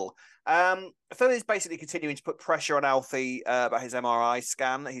Phil. Phil is basically continuing to put pressure on Alfie about his MRI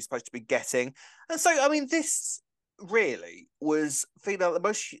scan that he's supposed to be getting. And so, I mean, this really was feeling like the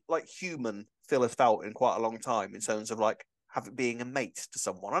most like human Phil has felt in quite a long time, in terms of like being a mate to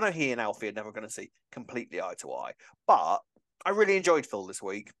someone. I know he and Alfie are never going to see completely eye to eye, but I really enjoyed Phil this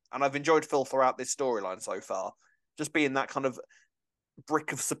week, and I've enjoyed Phil throughout this storyline so far, just being that kind of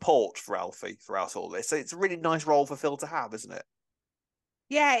brick of support for Alfie throughout all this. So it's a really nice role for Phil to have, isn't it?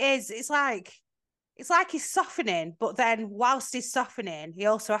 Yeah, it is. It's like he's softening, but then whilst he's softening, he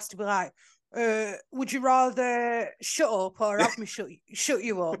also has to be like, would you rather shut up or have me shut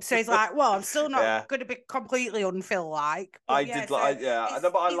you up? So he's like, well, I'm still not going to be completely unphil-like. I like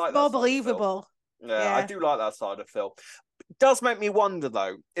that. More believable. Yeah, I do like that side of Phil. It does make me wonder,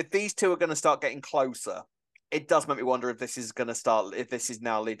 though, if these two are going to start getting closer. It does make me wonder if this is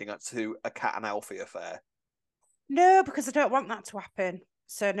now leading up to a Cat and Alfie affair. No, because I don't want that to happen.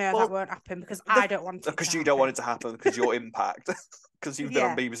 So no, that won't happen, because I don't want it. Because you don't want it to happen, because you're Impact, because you've been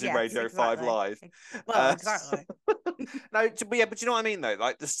on BBC Radio 5 Live. Well, exactly. No, but you know what I mean, though.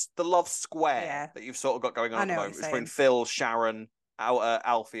 Like the love square that you've sort of got going on at the moment between Phil, Sharon,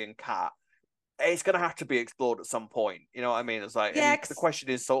 Alfie, and Kat. It's going to have to be explored at some point. You know what I mean? It's like, the question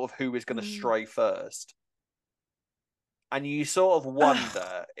is sort of who is going to stray first. And you sort of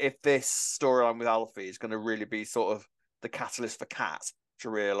wonder if this storyline with Alfie is going to really be sort of the catalyst for Kat to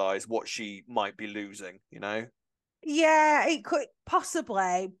realise what she might be losing, you know? Yeah, it could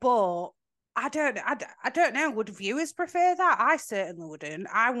possibly, but I don't know. Would viewers prefer that? I certainly wouldn't.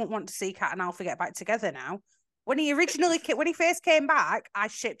 I wouldn't want to see Cat and Alfie get back together now. When he first came back, I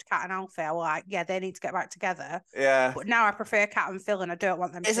shipped Cat and Alfie. I was like, yeah, they need to get back together. Yeah. But now I prefer Cat and Phil, and I don't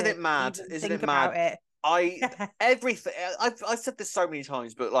want them Isn't to it mad? even Isn't it think mad? about it. I everything I've said this so many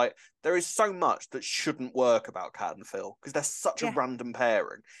times, but like there is so much that shouldn't work about Cat and Phil because they're such a Yeah, random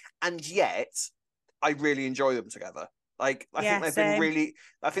pairing, and yet I really enjoy them together. Like yeah, same.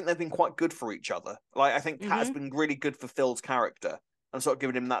 I think they've been quite good for each other. Like I think Cat has Mm-hmm. been really good for Phil's character and sort of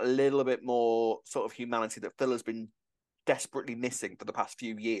giving him that little bit more sort of humanity that Phil has been desperately missing for the past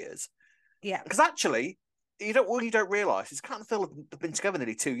few years. Yeah, Because actually, you don't realise is Cat and Phil have been together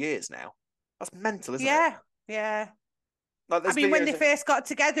nearly 2 years now. That's mental, isn't it? yeah, yeah. Like I there's mean, when they videos of first got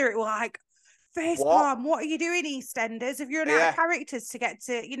together, it was like, face what? palm, what are you doing, EastEnders? Have you run out of Yeah. characters to get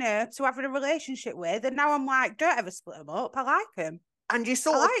to, to having a relationship with? And now I'm like, don't ever split them up. I like them. And you I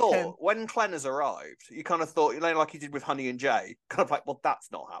sort of like them. thought when Clem has arrived, you kind of thought, like you did with Honey and Jay, kind of like, well,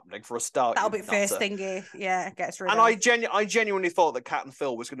 that's not happening for a start, That'll you be first nutter. thingy. Yeah, gets rid And of. I genuinely thought that Cat and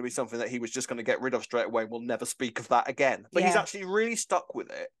Phil was going to be something that he was just going to get rid of straight away. We'll never speak of that again. But he's Yeah, actually really stuck with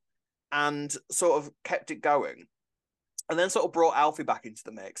it and sort of kept it going. And then sort of brought Alfie back into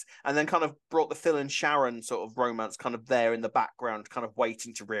the mix, and then kind of brought the Phil and Sharon sort of romance kind of there in the background, kind of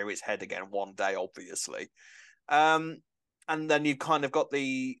waiting to rear its head again one day, obviously. Um, and then you kind of got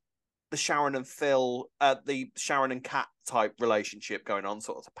the Sharon and Phil, the Sharon and Kat type relationship going on,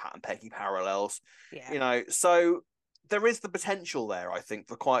 sort of the Pat and Peggy parallels, yeah, So there is the potential there, I think,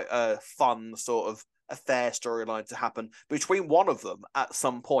 for quite a fun sort of affair storyline to happen between one of them at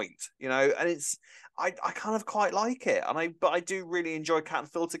some point, and I kind of quite like it, but I do really enjoy Cat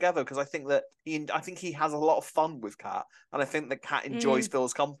and Phil together because I think he has a lot of fun with Cat, and I think that Cat enjoys mm.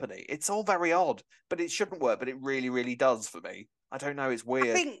 Phil's company. It's all very odd, but it shouldn't work, but it really, really does for me. I don't know, it's I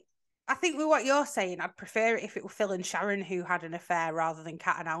weird. think, I think with what you're saying, I'd prefer it if it were Phil and Sharon who had an affair rather than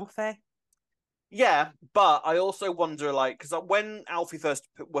Cat and Alfie. Yeah, but I also wonder, like, because when Alfie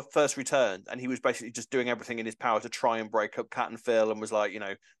first returned, and he was basically just doing everything in his power to try and break up Cat and Phil, and was like,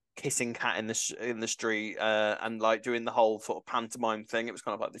 kissing Cat in the street, and like doing the whole sort of pantomime thing. It was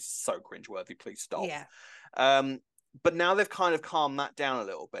kind of like, this is so cringeworthy. Please stop. Yeah, Um, but now they've kind of calmed that down a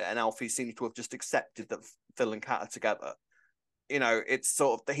little bit, and Alfie seems to have just accepted that Phil and Cat are together. It's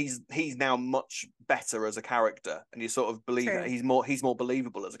sort of he's now much better as a character, and you sort of believe true. he's more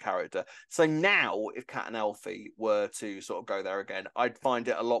believable as a character. So now, if Cat and Alfie were to sort of go there again, I'd find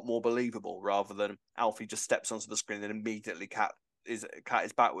it a lot more believable rather than Alfie just steps onto the screen and immediately Cat is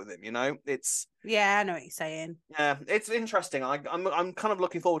back with him. It's Yeah, I know what you're saying. yeah, it's interesting. I'm kind of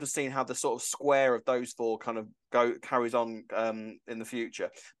looking forward to seeing how the sort of square of those four kind of carries on in the future.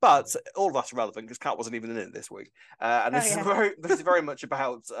 But all of that's irrelevant because Kat wasn't even in it this week, and Oh yeah, this is very much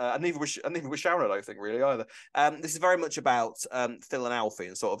about and neither was Sharon, I don't think really either. This is very much about Phil and Alfie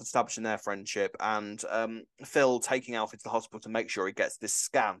and sort of establishing their friendship, and Phil taking Alfie to the hospital to make sure he gets this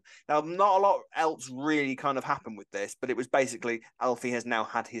scan. Now, not a lot else really kind of happened with this, but it was basically Alfie has now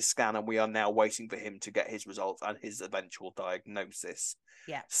had his scan, and we are now waiting for him to get his results and his eventual diagnosis.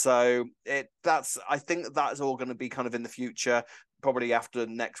 yeah. So I think that's all going to be kind of in the future, probably after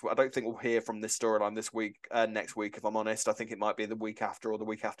next week. I don't think we'll hear from this storyline this week, next week, if I'm honest. I think it might be the week after or the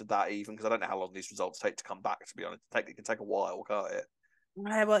week after that even, because I don't know how long these results take to come back, to be honest. It can take a while, can't it?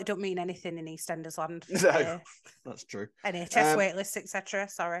 Well, it don't mean anything in EastEnders land. No, that's true. NHS waitlists, etc.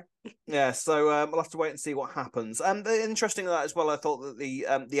 Sorry. Yeah, so we'll have to wait and see what happens. Interesting that as well. I thought that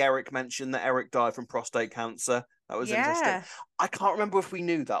the Eric mentioned that Eric died from prostate cancer. That was interesting. Yeah, I can't remember if we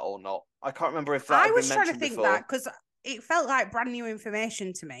knew that or not. I can't remember if that I had been was trying to mentioned think before. that because it felt like brand new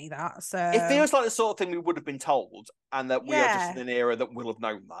information to me. That It so feels like the sort of thing we would have been told, and that we are just in yeah. an era that will have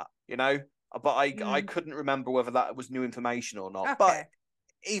known that. But I Mm, couldn't remember whether that was new information or not. But okay.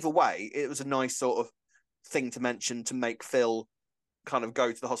 either way, it was a nice sort of thing to mention to make Phil kind of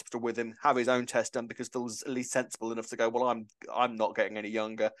go to the hospital with him, have his own test done, because Phil was at least sensible enough to go, well, I'm not getting any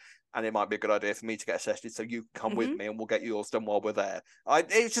younger, and it might be a good idea for me to get tested, so you can come with Mm-hmm. me and we'll get yours done while we're there.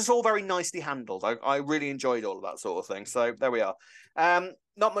 It's just all very nicely handled. I really enjoyed all of that sort of thing. So there we are.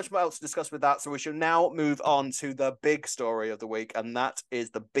 Not much more else to discuss with that, so we shall now move on to the big story of the week, and that is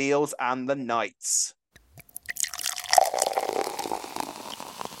the Beales and the Knights.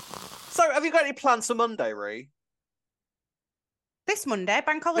 So, have you got any plans for Monday, Ree? This Monday,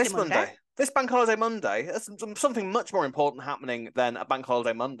 Bank Holiday Monday. This Bank Holiday Monday, there's something much more important happening than a Bank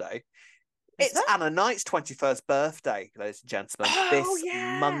Holiday Monday. Is It's there? Anna Knight's 21st birthday, ladies and gentlemen, Oh, this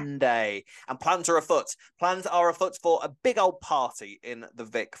yeah. Monday. And plans are afoot. Plans are afoot for a big old party in the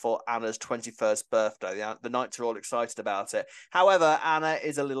Vic for Anna's 21st birthday. The Knights are all excited about it. However, Anna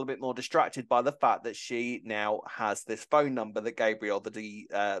is a little bit more distracted by the fact that she now has this phone number that Gabriel,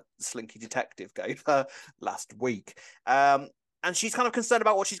 the slinky detective, gave her last week. And she's kind of concerned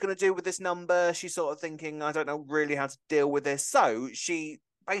about what she's going to do with this number. She's sort of thinking, I don't know really how to deal with this. So she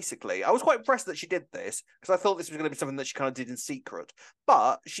basically, I was quite impressed that she did this because I thought this was going to be something that she kind of did in secret.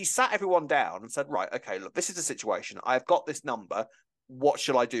 But she sat everyone down and said, right, okay, look, this is the situation. I've got this number. What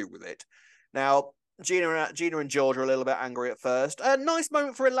shall I do with it? Now, Gina and George are a little bit angry at first. A nice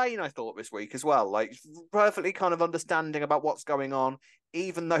moment for Elaine, I thought, this week as well. Like, perfectly kind of understanding about what's going on,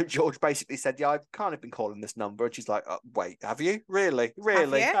 even though George basically said, yeah, I've kind of been calling this number. And she's like, wait, have you? Really?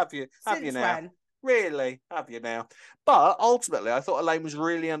 Really? Have you? Have you Since now? when? Really? Have you now? But ultimately, I thought Elaine was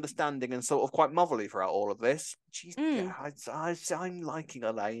really understanding and sort of quite motherly throughout all of this. Yeah, I'm liking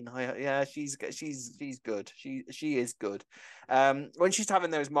Elaine. Yeah, she's good. She is good. When she's having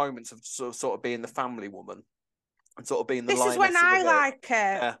those moments of sort of being the family woman and sort of being the This is when lioness of the I Vic. like her.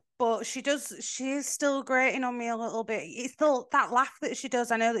 Yeah. But she is still grating on me a little bit. It's still that laugh that she does.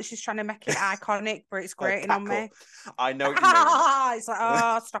 I know that she's trying to make it iconic, but it's grating on Cackle. me. I know what you mean. It's like,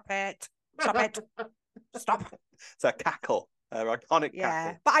 oh, stop it. Stop it. Stop. It's a cackle. Iconic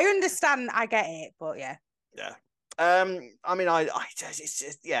cackle. But I understand. I get it. But yeah. Yeah. I mean, I it's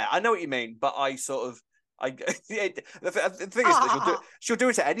just, yeah, I know what you mean, but I sort of, the thing is that she'll do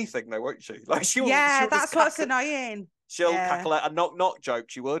it to anything though, won't she? Like she'll that's what's annoying. She'll cackle at a knock joke.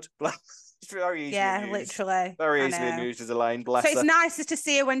 She would. She's very easily amused. Literally. Very easily amused as Elaine. Bless her. So it's nicer to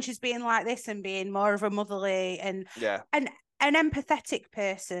see her when she's being like this and being more of a motherly and an empathetic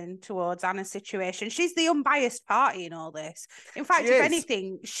person towards Anna's situation. She's the unbiased party in all this. In fact, if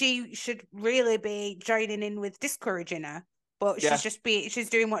anything, she should really be joining in with discouraging her. But she's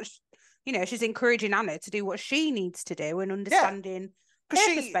doing what she's encouraging Anna to do what she needs to do and understanding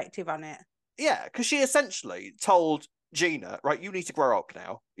her perspective on it. Yeah, because she essentially told Gina, right, you need to grow up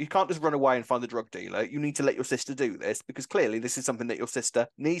now. You can't just run away and find the drug dealer. You need to let your sister do this because clearly this is something that your sister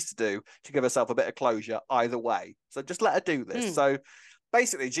needs to do to give herself a bit of closure either way. So just let her do this. So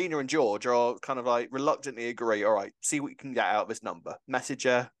basically, Gina and George are kind of like reluctantly agree, all right, see what you can get out of this number. Message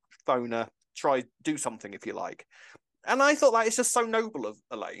her, phone her, try, do something if you like. And I thought that is just so noble of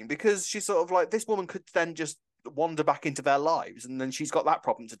Elaine because she's sort of like, this woman could then just wander back into their lives and then she's got that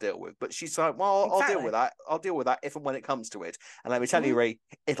problem to deal with. But she's like, well, exactly. I'll deal with that if and when it comes to it. And let me tell you, Ree,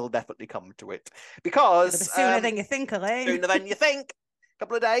 it'll definitely come to it. Because it'll be sooner than you think, Elaine. Sooner than you think. A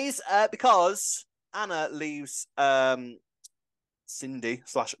couple of days. Because Anna leaves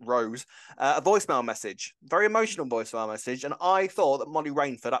Cindy/Rose a voicemail message, very emotional voicemail message, and I thought that Molly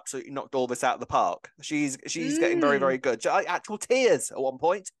Rainford absolutely knocked all this out of the park. She's getting very, very good. Actual tears at one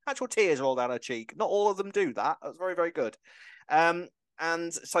point. Actual tears rolled down her cheek. Not all of them do that. That was very, very good.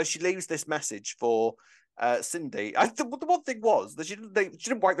 And so she leaves this message for Cindy. The one thing was that she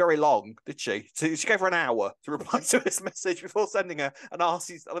didn't wait very long, did she? So she gave her an hour to reply to this message before sending her an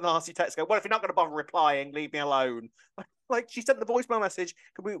arsey text. Go, well, if you're not going to bother replying, leave me alone. Like she sent the voicemail message.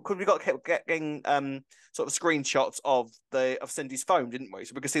 Could we got getting sort of screenshots of Cindy's phone, didn't we?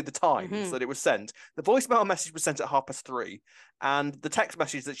 So we could see the times that it was sent. The voicemail message was sent at 3:30, and the text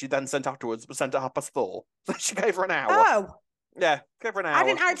message that she then sent afterwards was sent at 4:30. So she gave her an hour. Oh. Yeah, give her an hour. I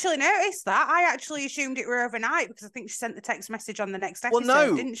didn't actually notice that. I actually assumed it were overnight because I think she sent the text message on the next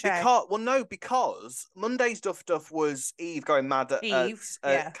episode, didn't she? Because Monday's Duff was Eve going mad at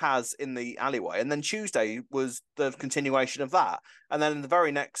Kaz in the alleyway, and then Tuesday was the continuation of that. And then in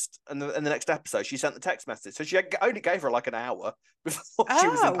the next episode, she sent the text message. So she only gave her like an hour before she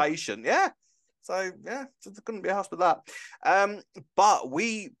was impatient. Yeah. So, yeah, so there couldn't be a house with that. But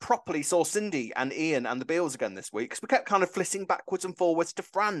we properly saw Cindy and Ian and the Beales again this week because we kept kind of flitting backwards and forwards to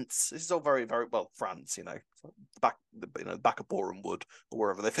France. This is all very, very, well, France, back of Boreham Wood or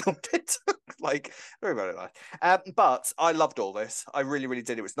wherever they filmed it. Like, very, very nice. But I loved all this. I really, really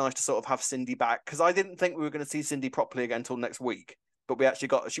did. It was nice to sort of have Cindy back because I didn't think we were going to see Cindy properly again until next week. But we actually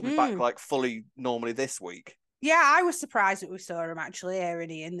she was back like fully normally this week. Yeah, I was surprised that we saw him actually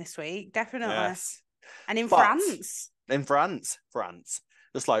airing Ian this week. Definitely. Yes. And France. In France.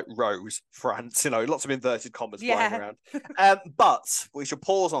 Just like Rose, France, lots of inverted commas flying around. But we should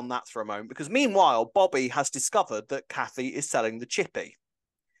pause on that for a moment because meanwhile, Bobby has discovered that Kathy is selling the chippy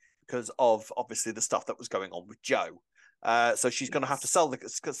because of obviously the stuff that was going on with Joe. So she's going to have to sell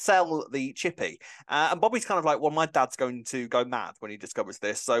the chippy, and Bobby's kind of like, well, my dad's going to go mad when he discovers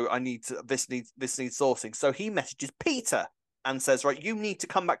this, so this needs sourcing. So he messages Peter and says, right, you need to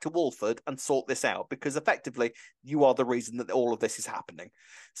come back to Walford and sort this out because effectively you are the reason that all of this is happening.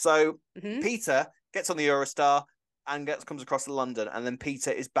 So Peter gets on the Eurostar and comes across to London, and then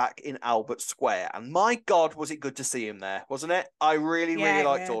Peter is back in Albert Square. And my God, was it good to see him there, wasn't it? I really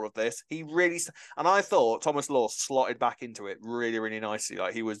liked all of this. He really, and I thought Thomas Law slotted back into it really, really nicely.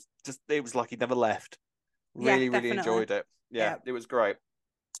 Like he was just, it was like he'd never left. Really, really enjoyed it. Yeah, it was great.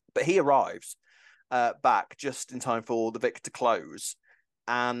 But he arrives back just in time for the Vic to close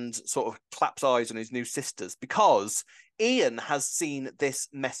and sort of claps eyes on his new sisters because Ian has seen this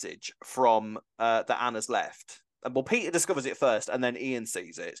message from that Anna's left. And well, Peter discovers it first and then Ian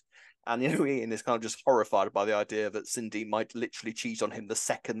sees it. And, you know, Ian is kind of just horrified by the idea that Cindy might literally cheat on him the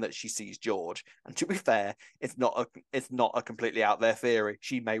second that she sees George. And to be fair, it's not a completely out there theory.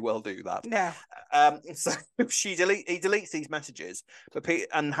 She may well do that. No. So he deletes these messages, but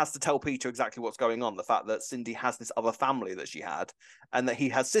and has to tell Peter exactly what's going on. The fact that Cindy has this other family that she had, and that he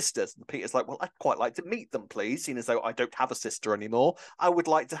has sisters. And Peter's like, well, I'd quite like to meet them, please. Seeing as though I don't have a sister anymore, I would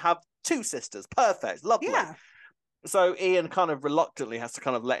like to have 2 sisters. Perfect, lovely. Yeah. So Ian kind of reluctantly has to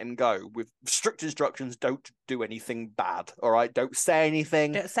kind of let him go with strict instructions. Don't do anything bad. All right. Don't say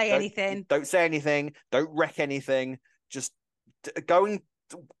anything. Don't say anything. Don't say anything. Don't wreck anything. Just go and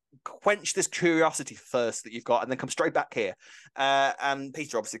quench this curiosity first that you've got and then come straight back here. And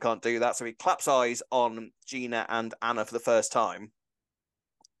Peter obviously can't do that. So he claps eyes on Gina and Anna for the first time.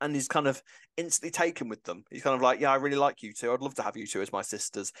 And he's kind of instantly taken with them. He's kind of like, yeah, I really like you two. I'd love to have you two as my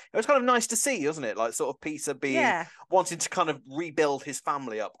sisters. It was kind of nice to see, wasn't it? Like sort of Peter wanting to kind of rebuild his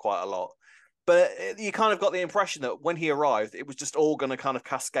family up quite a lot. But you kind of got the impression that when he arrived, it was just all going to kind of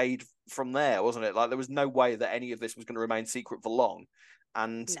cascade from there, wasn't it? Like there was no way that any of this was going to remain secret for long.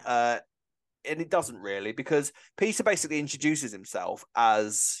 And it doesn't really, because Peter basically introduces himself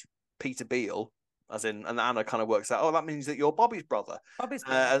as Peter Beale. As in, and Anna kind of works out, oh, that means that you're Bobby's brother. Bobby's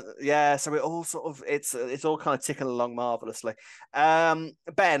brother. Yeah, so it all sort of, it's all kind of ticking along marvellously.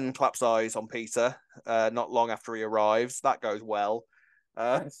 Ben claps eyes on Peter not long after he arrives. That goes well.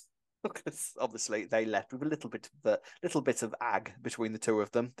 Because obviously they left with a little bit of ag between the two of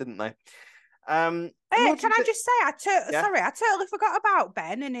them, didn't they? Can I just say, I totally forgot about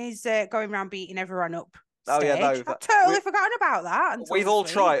Ben and his going around beating everyone up. Stage. Oh yeah, no, I've totally forgotten about that. We've all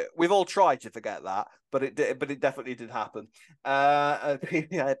tried to forget that, but it definitely did happen. Ben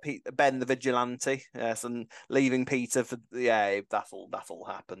the vigilante, yes, and leaving Peter for that's all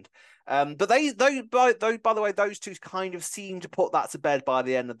happened. But by the way, those two kind of seem to put that to bed by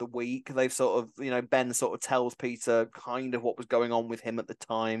the end of the week. They've sort of, Ben sort of tells Peter kind of what was going on with him at the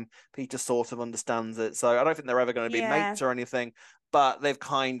time. Peter sort of understands it, so I don't think they're ever going to be mates or anything. But they've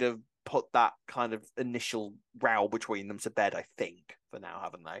kind of put that kind of initial row between them to bed, I think, for now,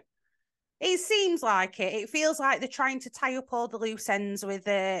 haven't they? It seems like it. It feels like they're trying to tie up all the loose ends with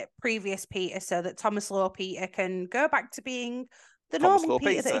the previous Peter so that Thomas Law Peter can go back to being the normal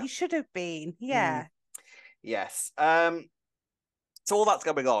Peter that he should have been. Yeah. Yes. So all that's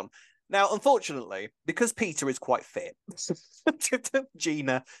going on. Now, unfortunately, because Peter is quite fit,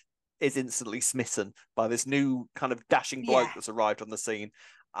 Gina is instantly smitten by this new kind of dashing bloke that's arrived on the scene.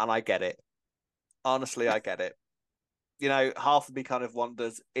 And I get it. Honestly, I get it. Half of me kind of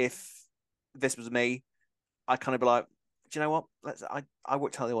wonders if this was me, I'd kind of be like, do you know what? I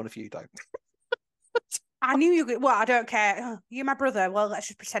won't tell anyone if you don't. I knew you could. Well, I don't care. You're my brother. Well, let's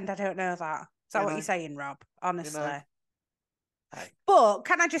just pretend I don't know that. Is that what you're saying, Rob? Honestly. Hey. But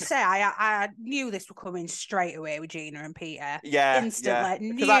can I just say, I knew this was coming straight away with Gina and Peter. Yeah,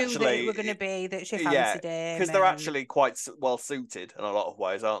 instantly. Knew that it were going to be that she fancied him. Because they're actually quite well suited in a lot of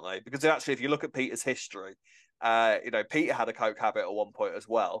ways, aren't they? Because actually, if you look at Peter's history, Peter had a coke habit at one point as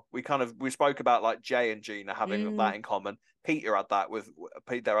well. We spoke about like Jay and Gina having that in common. Peter had that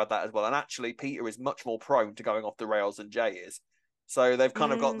as well, and actually, Peter is much more prone to going off the rails than Jay is. So they've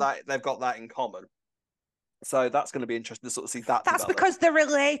kind of got that. They've got that in common. So that's going to be interesting to sort of see that. That's develop. Because they're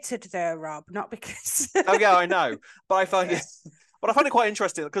related, though, Rob, not because. Oh yeah, I know, but I find it. But I find it quite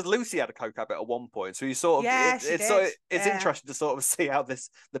interesting because Lucy had a coke habit at one point, so you sort of it's interesting to sort of see how the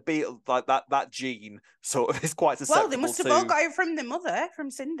Beatles like that gene sort of is quite susceptible. Well, they must have all got it from the mother,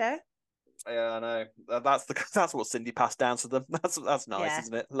 from Cindy. Yeah, I know. That's what Cindy passed down to them. That's nice,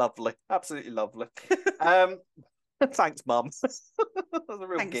 isn't it? Lovely, absolutely lovely. Thanks, Mum. That's a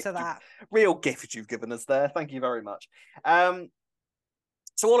real Thanks gift. For that. Real gift you've given us there. Thank you very much.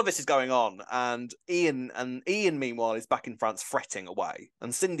 So all of this is going on, and Ian, meanwhile, is back in France fretting away.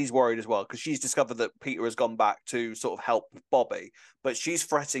 And Cindy's worried as well, because she's discovered that Peter has gone back to sort of help Bobby. But she's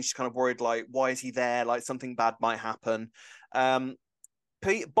fretting, she's kind of worried, like, why is he there? Like, something bad might happen.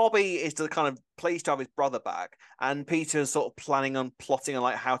 Bobby is the kind of pleased to have his brother back, and Peter's sort of plotting on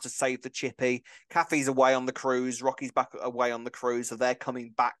like how to save the chippy. Kathy's away on the cruise, Rocky's back away on the cruise, so they're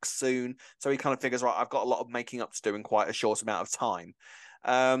coming back soon. So he kind of figures, right, I've got a lot of making up to do in quite a short amount of time.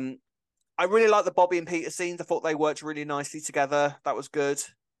 I really like the Bobby and Peter scenes. I thought they worked really nicely together. That was good.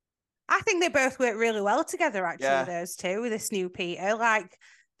 I think they both work really well together, actually, Yeah. those two, with this new Peter. Like,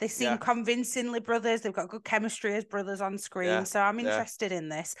 they seem convincingly brothers. They've got good chemistry as brothers on screen. Yeah. So I'm interested in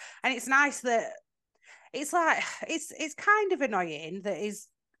this. And it's nice that it's like, it's kind of annoying that he's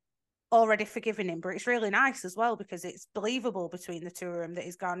already forgiven him, but it's really nice as well because it's believable between the two of them that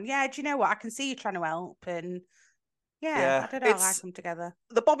he's gone, yeah, do you know what? I can see you trying to help. And I don't know, I like them together.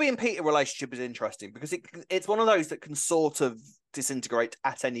 The Bobby and Peter relationship is interesting because it's one of those that can sort of disintegrate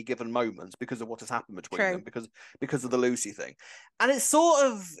at any given moment because of what has happened between them, because of the Lucy thing. And it's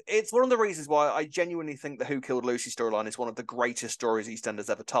one of the reasons why I genuinely think the Who Killed Lucy storyline is one of the greatest stories EastEnders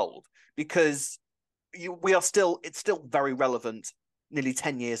ever told, because it's still very relevant nearly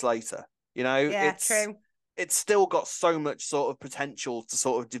 10 years later. True. It's still got so much sort of potential to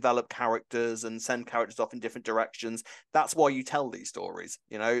sort of develop characters and send characters off in different directions. That's why you tell these stories.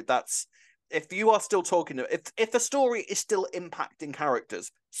 That's, if you are still talking, if a story is still impacting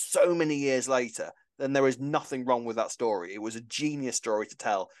characters so many years later, then there is nothing wrong with that story. It was a genius story to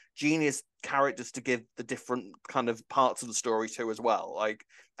tell, genius characters to give the different kind of parts of the story to as well.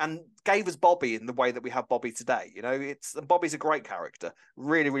 And gave us Bobby in the way that we have Bobby today. Bobby's a great character.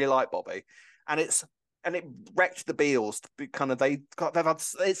 Really, really like Bobby. And it wrecked the Beales.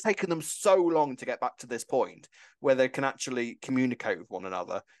 It's taken them so long to get back to this point where they can actually communicate with one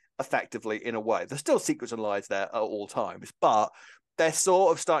another effectively in a way. There's still secrets and lies there at all times, but they're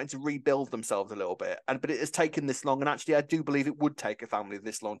sort of starting to rebuild themselves a little bit. But it has taken this long, and actually, I do believe it would take a family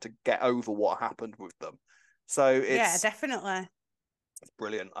this long to get over what happened with them. So definitely. It's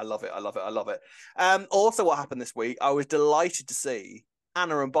brilliant. I love it. I love it. I love it. Also, what happened this week? I was delighted to see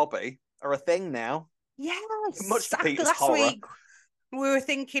Anna and Bobby are a thing now. Yes. Much to Peter's horror. Week, we were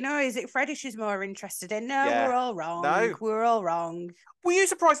thinking, is it Freddie she's more interested in? No, we're all wrong. No. We're all wrong. Were you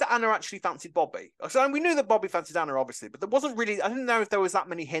surprised that Anna actually fancied Bobby? So we knew that Bobby fancied Anna, obviously, but there wasn't really. I didn't know if there was that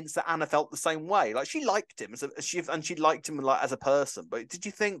many hints that Anna felt the same way. Like, she liked him she liked him like as a person. But did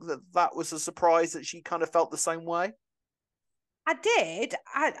you think that was a surprise that she kind of felt the same way? I did.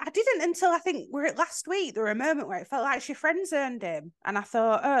 I didn't until I think we're at last week. There were a moment where it felt like she friend zoned him, and I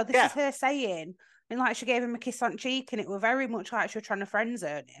thought, this is her saying. And like she gave him a kiss on cheek, and it was very much like she was trying to friend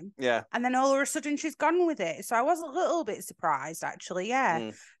zone him. Yeah. And then all of a sudden she's gone with it. So I was a little bit surprised, actually.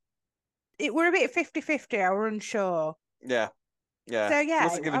 Yeah. It were a bit 50-50. I were unsure. Yeah. Yeah. So yeah, she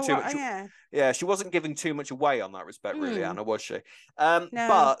wasn't giving too much. Yeah, she wasn't giving too much away on that respect, really, Anna, was she? No.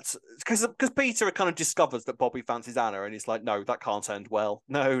 But because Peter kind of discovers that Bobby fancies Anna, and he's like, no, that can't end well.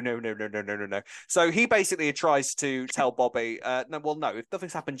 No. So he basically tries to tell Bobby, no, if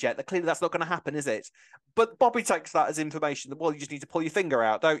nothing's happened yet, clearly that's not going to happen, is it? But Bobby takes that as information that, well, you just need to pull your finger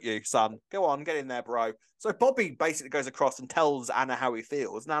out, don't you, son? Go on, get in there, bro. So Bobby basically goes across and tells Anna how he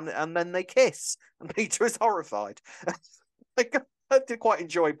feels, and then they kiss, and Peter is horrified. I did quite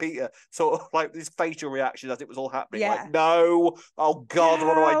enjoy Peter sort of like his facial reaction as it was all happening. Yeah. Like, no, oh God,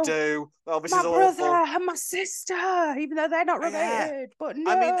 what do I do? Oh, this is awful. My brother and my sister, even though they're not related. But no.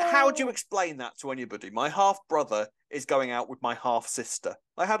 I mean, how do you explain that to anybody? My half brother is going out with my half sister.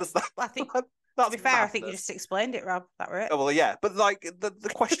 Like, how does that? I think. To be fair, I think you just explained it, Rob. That right? Oh, well, yeah, but like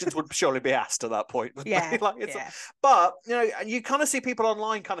the questions would surely be asked at that point. Yeah, But you kind of see people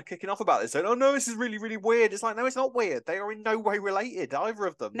online kind of kicking off about this, saying, "Oh no, this is really, really weird." It's like, no, it's not weird. They are in no way related, either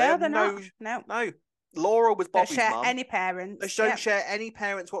of them. No, they're not. No. Laura was Bobby's mum. Don't share any parents. They don't share any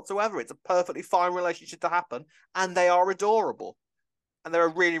parents whatsoever. It's a perfectly fine relationship to happen, and they are adorable, and they're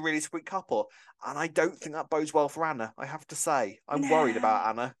a really, really sweet couple. And I don't think that bodes well for Anna. I have to say, I'm worried about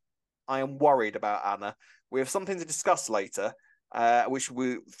Anna. I am worried about Anna. We have something to discuss later, which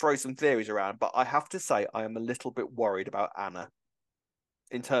we throw some theories around. But I have to say, I am a little bit worried about Anna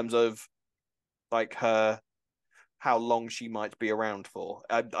in terms of like how long she might be around for.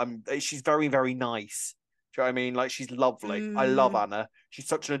 She's very, very nice. Do you know what I mean? Like, she's lovely. I love Anna. She's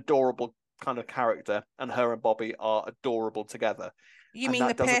such an adorable kind of character, and her and Bobby are adorable together. You mean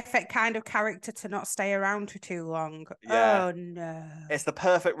the perfect kind of character to not stay around for too long? Yeah. Oh, no. It's the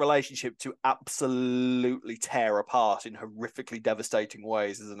perfect relationship to absolutely tear apart in horrifically devastating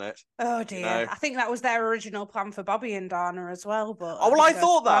ways, isn't it? Oh, dear. I think that was their original plan for Bobby and Dana as well. But I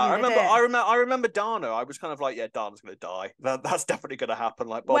thought that. I remember Dana. I was kind of like, yeah, Dana's going to die. That's definitely going to happen.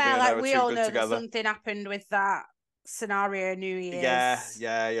 Like, Bobby and I were we too all good know together. That something happened with that scenario New Year's.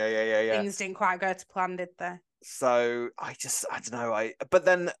 Yeah. Things didn't quite go to plan, did they? So I don't know. But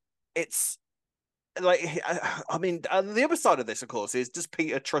then it's like, I mean, and the other side of this, of course, is does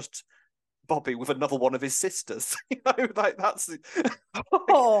Peter trust Bobby with another one of his sisters? Like that's. I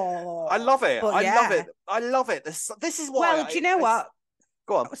Oh, love it. but I love yeah. it. I love it. This is why. Well, do you know what?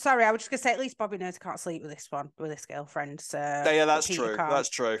 Go on. Sorry, I was just gonna say at least Bobby knows he can't sleep with this girlfriend. So Yeah, but that's Peter true. can't. That's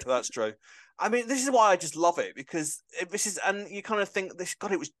true. That's true. I mean, this is why I just love it because this is, and you kind of think this.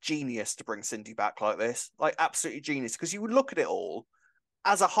 God, it was genius to bring Cindy back like this, like absolutely genius. Because you would look at it all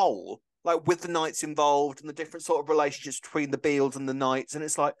as a whole, like with the knights involved and the different sort of relationships between the Beales and the knights, and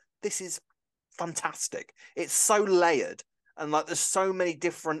it's like this is fantastic. It's so layered. And like, there's so many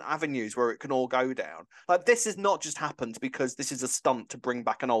different avenues where it can all go down. Like, this has not just happened because this is a stunt to bring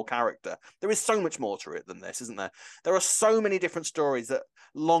back an old character. There is so much more to it than this, isn't there? There are so many different stories that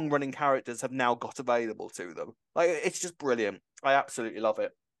long-running characters have now got available to them. Like, it's just brilliant. I absolutely love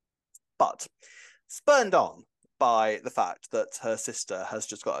it. But spurned on by the fact that her sister has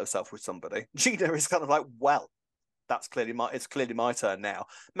just got herself with somebody, Gina is kind of like, well, it's clearly my turn now.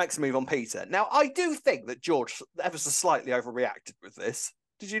 Makes a move on Peter. Now, I do think that George ever so slightly overreacted with this.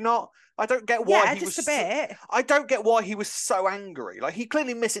 Did you not? I don't get why Yeah, he just was. a bit. I don't get why he was so angry. Like, he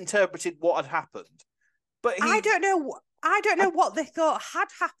clearly misinterpreted what had happened. But I don't know. I don't know what they thought had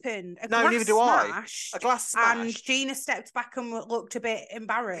happened. A no, glass neither do I. smashed. A glass And smashed. Gina stepped back and looked a bit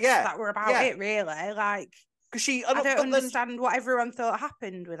embarrassed. Yeah, That were about yeah. it, really. Like, Because she, I don't but then, understand what everyone thought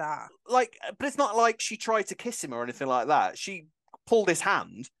happened with that. like, but it's not like she tried to kiss him or anything like that. She pulled his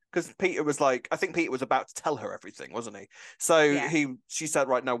hand because Peter was like, I think Peter was about to tell her everything, wasn't he? So Yeah. she said,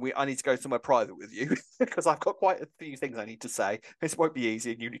 right, no, I need to go somewhere private with you because I've got quite a few things I need to say. This won't be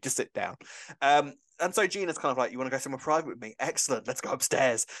easy, and you need to sit down. And so Gina's kind of like, you want to go somewhere private with me? Excellent, let's go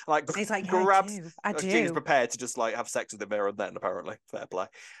upstairs. Like, He's like, yeah, grabs. I do. Gina's prepared to just like have sex with him there and then. Apparently, fair play.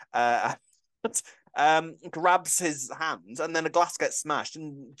 Grabs his hand and then a glass gets smashed,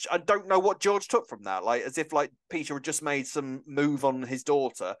 and I don't know what George took from that, like as if like Peter had just made some move on his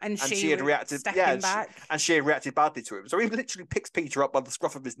daughter And she had reacted back. and she had reacted badly to him, so he literally picks Peter up by the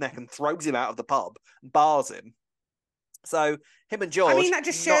scruff of his neck and throws him out of the pub, bars him. So him and George, I mean, that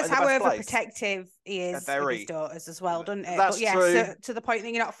just not shows in the how best place. overprotective he is with his daughters as well, doesn't it? That's but yeah, true. so to the point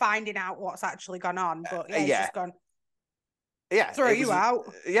that you're not finding out what's actually gone on. But yeah, he's just gone. Yeah, throw you out.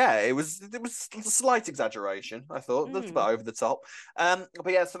 Yeah, it was a slight exaggeration, I thought. That's about over the top. But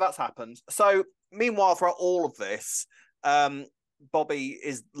yeah, so that's happened. So meanwhile, throughout all of this, Bobby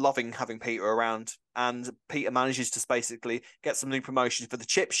is loving having Peter around, and Peter manages to basically get some new promotions for the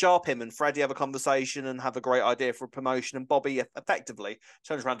chip shop. Him and Freddie have a conversation and have a great idea for a promotion, and Bobby effectively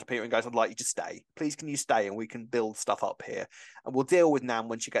turns around to Peter and goes, I'd like you to stay. Please, can you stay and we can build stuff up here? And we'll deal with Nan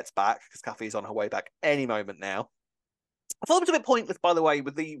when she gets back, because Kathy's on her way back any moment now. I thought it was a bit pointless, by the way,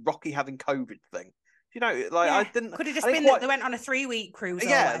 with the Rocky having COVID thing. You know, like I didn't. Could have just been that they went on a 3-week cruise.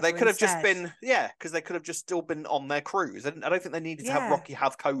 Yeah, they could have instead. just been. Yeah, because they could have just still been on their cruise. I don't think they needed to have Rocky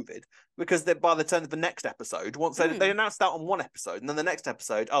have COVID, because by the turn of the next episode, once they announced that on one episode, and then the next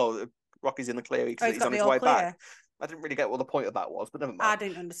episode, Rocky's in the clear because he's on his way back. I didn't really get what the point of that was, but never mind. I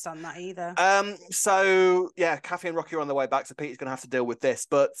didn't understand that either. So yeah, Kathy and Rocky are on their way back, so Peter's going to have to deal with this.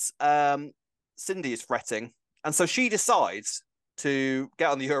 But Cindy is fretting, and so she decides to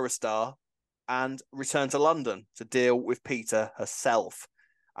get on the Eurostar and return to London to deal with Peter herself.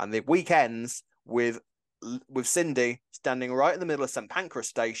 And the week ends with Cindy standing right in the middle of St Pancras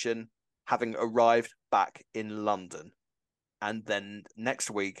Station, having arrived back in London. And then next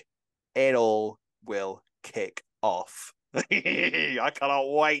week, it all will kick off. I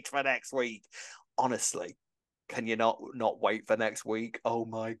cannot wait for next week. Honestly, can you not wait for next week? Oh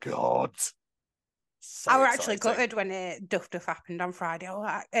my God. So I were actually gutted when Duff happened on Friday,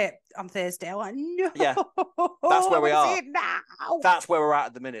 on Thursday. I was like, no, yeah, that's where we are now. That's where we're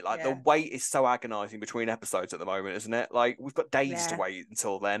at the minute. Like the wait is so agonising between episodes at the moment, isn't it? Like we've got days to wait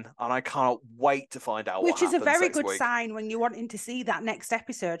until then, and I can't wait to find out. Which is a very good week. sign when you're wanting to see that next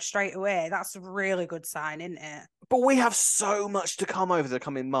episode straight away. That's a really good sign, isn't it? But we have so much to come over the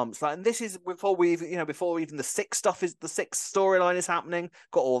coming months. Like, and this is before even the Six storyline is happening.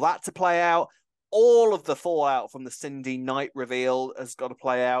 Got all that to play out. All of the fallout from the Cindy Knight reveal has got to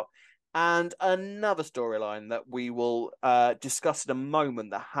play out. And another storyline that we will discuss in a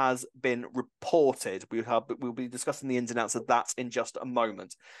moment that has been reported. We'll be discussing the ins and outs of that in just a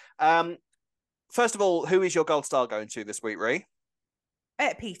moment. First of all, who is your gold star going to this week, Ree?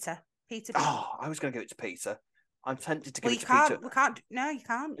 Peter. Oh, I was going to give it to Peter. I'm tempted to give Well, it you to can't. Peter. We can't. No, you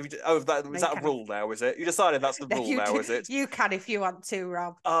can't. Is No, you that a cannot. rule now? Is it? You decided that's the No, rule now, is it? you can if you want to,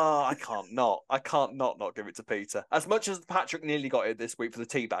 Rob. Oh, I can't not. I can't not give it to Peter. As much as Patrick nearly got it this week for the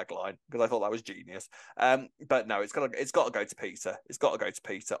teabag line because I thought that was genius. But no, it's got to go to Peter. It's got to go to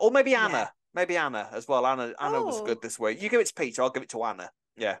Peter, or maybe Anna. Yeah. Maybe Anna as well. Anna was good Oh, this week. You give it to Peter. I'll give it to Anna.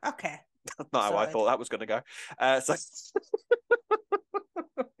 Yeah, okay. that's not how I Sorted. thought that was going to go. So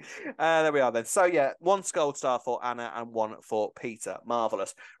there we are then. So yeah, one gold star for Anna and one for Peter.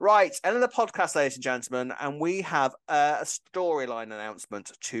 Marvelous. Right, end of the podcast, ladies and gentlemen, and we have a storyline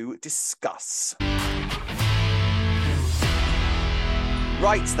announcement to discuss.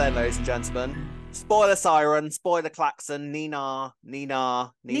 Right then, ladies and gentlemen. Spoiler siren, spoiler klaxon, Nina.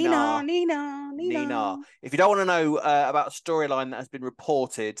 Nina. If you don't want to know about a storyline that has been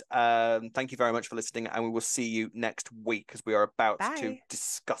reported, thank you very much for listening, and we will see you next week as we are about to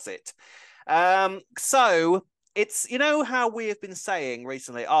discuss it. So it's, you know how we have been saying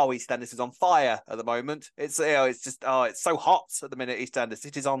recently, EastEnders is on fire at the moment. It's it's so hot at the minute, EastEnders.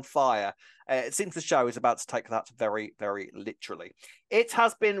 It is on fire. It seems the show is about to take that very, very literally. It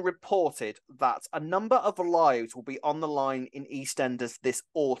has been reported that a number of lives will be on the line in EastEnders this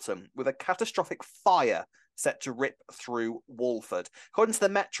autumn, with a catastrophic fire set to rip through Walford. According to the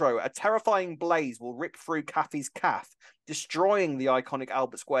Metro, a terrifying blaze will rip through Cathy's Caff, destroying the iconic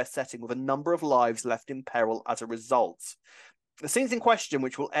Albert Square setting, with a number of lives left in peril as a result. The scenes in question,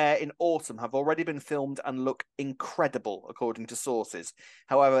 which will air in autumn, have already been filmed and look incredible, according to sources.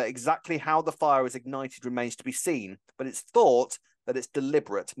 However, exactly how the fire is ignited remains to be seen, but it's thought that it's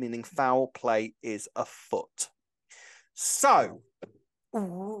deliberate, meaning foul play is afoot. So,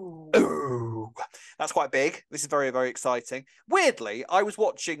 ooh, that's quite big. This is very, very exciting. Weirdly, I was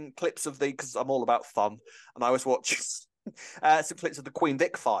watching clips of because I'm all about fun, and I was watching some clips of the Queen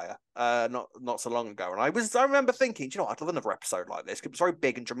Vic fire not so long ago, and I remember thinking, do you know what, I'd love another episode like this. It was very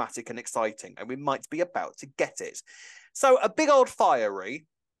big and dramatic and exciting, and we might be about to get it. So a big old fiery,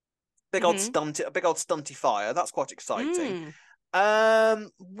 a big old stunty fire. That's quite exciting.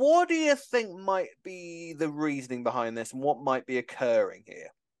 What do you think might be the reasoning behind this, and what might be occurring here?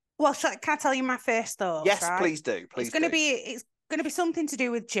 Well, can I tell you my first thoughts? Yes, right? please do. It's going to be something to do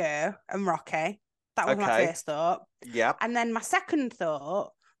with Joe and Rocky. That was my first thought. Yeah. And then my second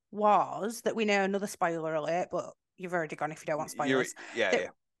thought was that we know, another spoiler alert, but you've already gone if you don't want spoilers.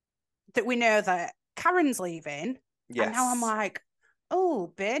 That we know that Karen's leaving. Yes. And now I'm like,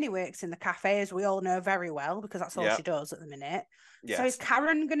 oh, Bernie works in the cafe, as we all know very well, because that's all she does at the minute. Yes. So is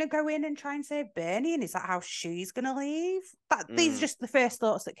Karen going to go in and try and save Bernie? And is that how she's going to leave? These are just the first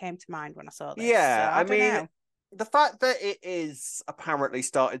thoughts that came to mind when I saw this. Yeah, so I mean, know. The fact that it is apparently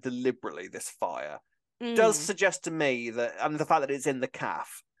started deliberately, this fire, does suggest to me that, and the fact that it's in the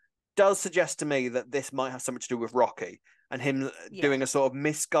calf, does suggest to me that this might have something to do with Rocky and him doing a sort of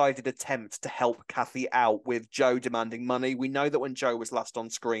misguided attempt to help Cathy out with Joe demanding money. We know that when Joe was last on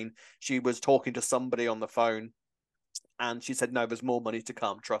screen, she was talking to somebody on the phone and she said, no, there's more money to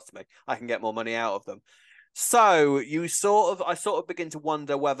come. Trust me, I can get more money out of them. So I sort of begin to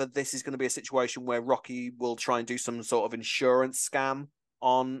wonder whether this is going to be a situation where Rocky will try and do some sort of insurance scam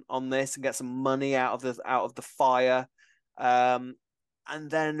on this and get some money out of the fire, and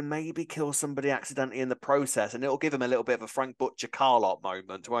then maybe kill somebody accidentally in the process, and it'll give him a little bit of a Frank Butcher Carlot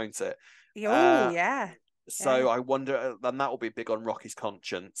moment, won't it? Oh yeah. So I wonder, and that will be big on Rocky's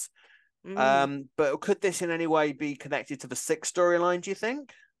conscience. But could this in any way be connected to the sixth storyline, do you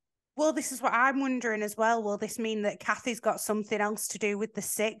think? Well, this is what I'm wondering as well. Will this mean that Cathy's got something else to do with the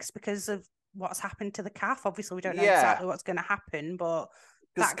six because of what's happened to the calf? Obviously, we don't know exactly what's going to happen, but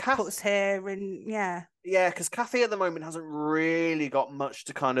that puts her in, Yeah, because Cathy at the moment hasn't really got much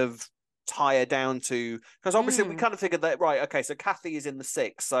to kind of tie her down to. Because obviously we kind of figured that, right, okay, so Cathy is in the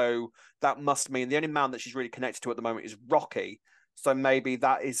six, so that must mean the only man that she's really connected to at the moment is Rocky. So maybe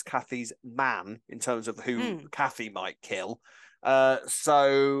that is Cathy's man in terms of who Cathy might kill.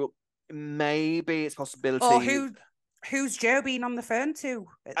 So maybe it's a possibility. Or who's Joe been on the phone to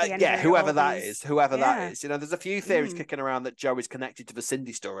at the end? Whoever that is. You know, there's a few theories kicking around that Joe is connected to the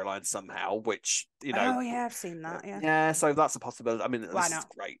Cindy storyline somehow, which, you know. Oh yeah, I've seen that. Yeah, so that's a possibility. I mean, Why this not? is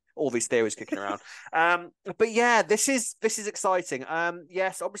great. All these theories kicking around. But yeah, this is exciting.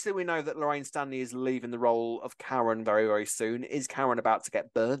 Yes, obviously we know that Lorraine Stanley is leaving the role of Karen very, very soon. Is Karen about to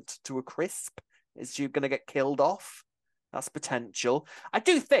get burnt to a crisp? Is she going to get killed off? That's potential. I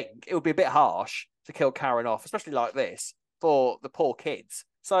do think it would be a bit harsh to kill Karen off, especially like this, for the poor kids.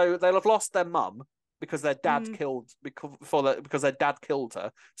 So they'll have lost their mum because their dad because their dad killed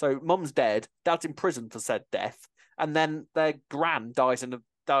her. So mum's dead, dad's in prison for said death, and then their gran dies in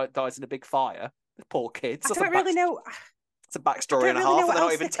a big fire. Poor kids. I don't really know. It's a backstory and a half, and they're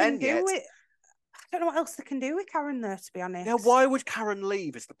not even 10 yet. I don't know what else they can do with Karen, though, to be honest. Yeah, why would Karen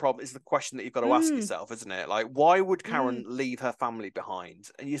leave is the problem, is the question that you've got to ask yourself, isn't it? Like, why would Karen leave her family behind?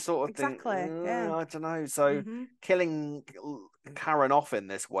 And you sort of think, I don't know. So killing Karen off in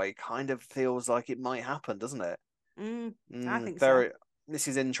this way kind of feels like it might happen, doesn't it? I think so. This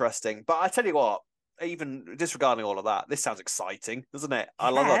is interesting. But I tell you what, even disregarding all of that, this sounds exciting, doesn't it?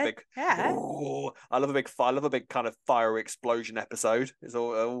 I love a big, I love a big kind of fire explosion episode. It's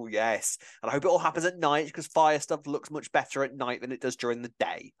all, oh yes, and I hope it all happens at night because fire stuff looks much better at night than it does during the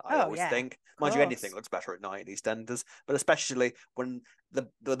day. I always think, mind you, anything looks better at night in EastEnders, but especially when the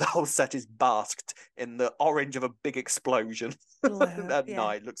whole set is basked in the orange of a big explosion at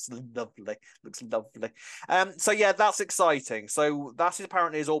night. Looks lovely. So yeah, that's exciting. So that is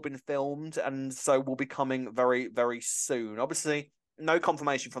apparently has all been filmed, and so will be coming very, very soon. Obviously, no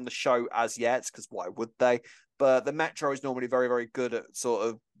confirmation from the show as yet, because why would they? But the Metro is normally very, very good at sort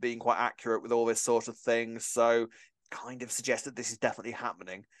of being quite accurate with all this sort of thing. So kind of suggests that this is definitely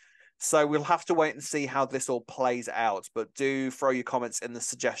happening. So we'll have to wait and see how this all plays out. But do throw your comments in the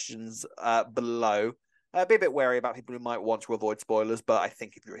suggestions below. Be a bit wary about people who might want to avoid spoilers, but I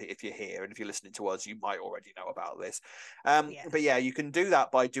think if you're here and if you're listening to us, you might already know about this. But yeah, you can do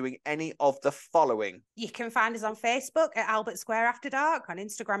that by doing any of the following. You can find us on Facebook at Albert Square After Dark, on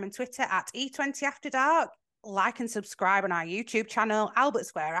Instagram and Twitter at E20 After Dark. Like and subscribe on our YouTube channel, Albert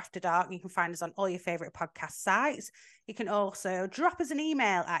Square After Dark. You can find us on all your favourite podcast sites. You can also drop us an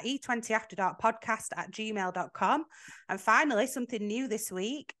email at e20afterdarkpodcast@gmail.com. And finally, something new this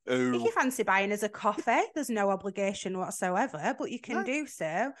week. Ooh. If you fancy buying us a coffee, there's no obligation whatsoever, but you can do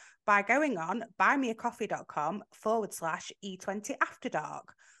so by going on buymeacoffee.com/E20afterdark,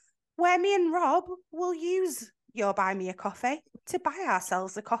 where me and Rob will use your Buy Me a Coffee to buy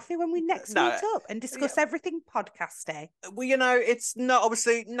ourselves a coffee when we next meet up and discuss everything podcasty. Well, it's not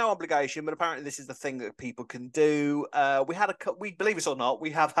obviously no obligation, but apparently this is the thing that people can do. We believe it or not,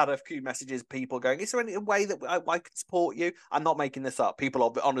 we have had a few messages, people going, is there any way that I can support you? I'm not making this up.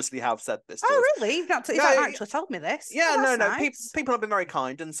 People honestly have said this. Oh, really? You've not actually told me this. Yeah, no. Nice. People have been very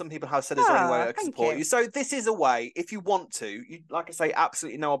kind, and some people have said, is there any way I can support you? So this is a way, if you want to, like I say,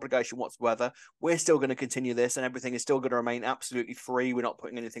 absolutely no obligation whatsoever. We're still going to continue this, and everything is still going to remain absolutely free. We're not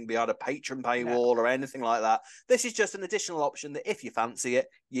putting anything behind a Patreon paywall or anything like that. This is just an additional option that if you fancy it,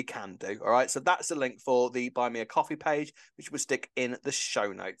 you can do. All right. So that's the link for the Buy Me a Coffee page, which we'll stick in the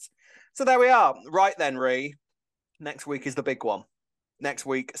show notes. So there we are. Right then, Ree. Next week is the big one. Next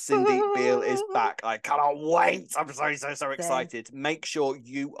week, Cindy Beale is back. I cannot wait. I'm so excited. Make sure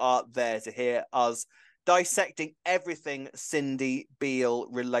you are there to hear us dissecting everything Cindy Beale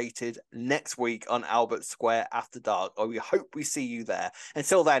related next week on Albert Square After Dark. We hope we see you there.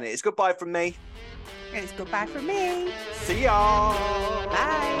 Until then, it's goodbye from me. It's goodbye from me. See ya.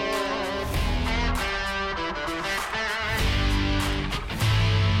 Bye.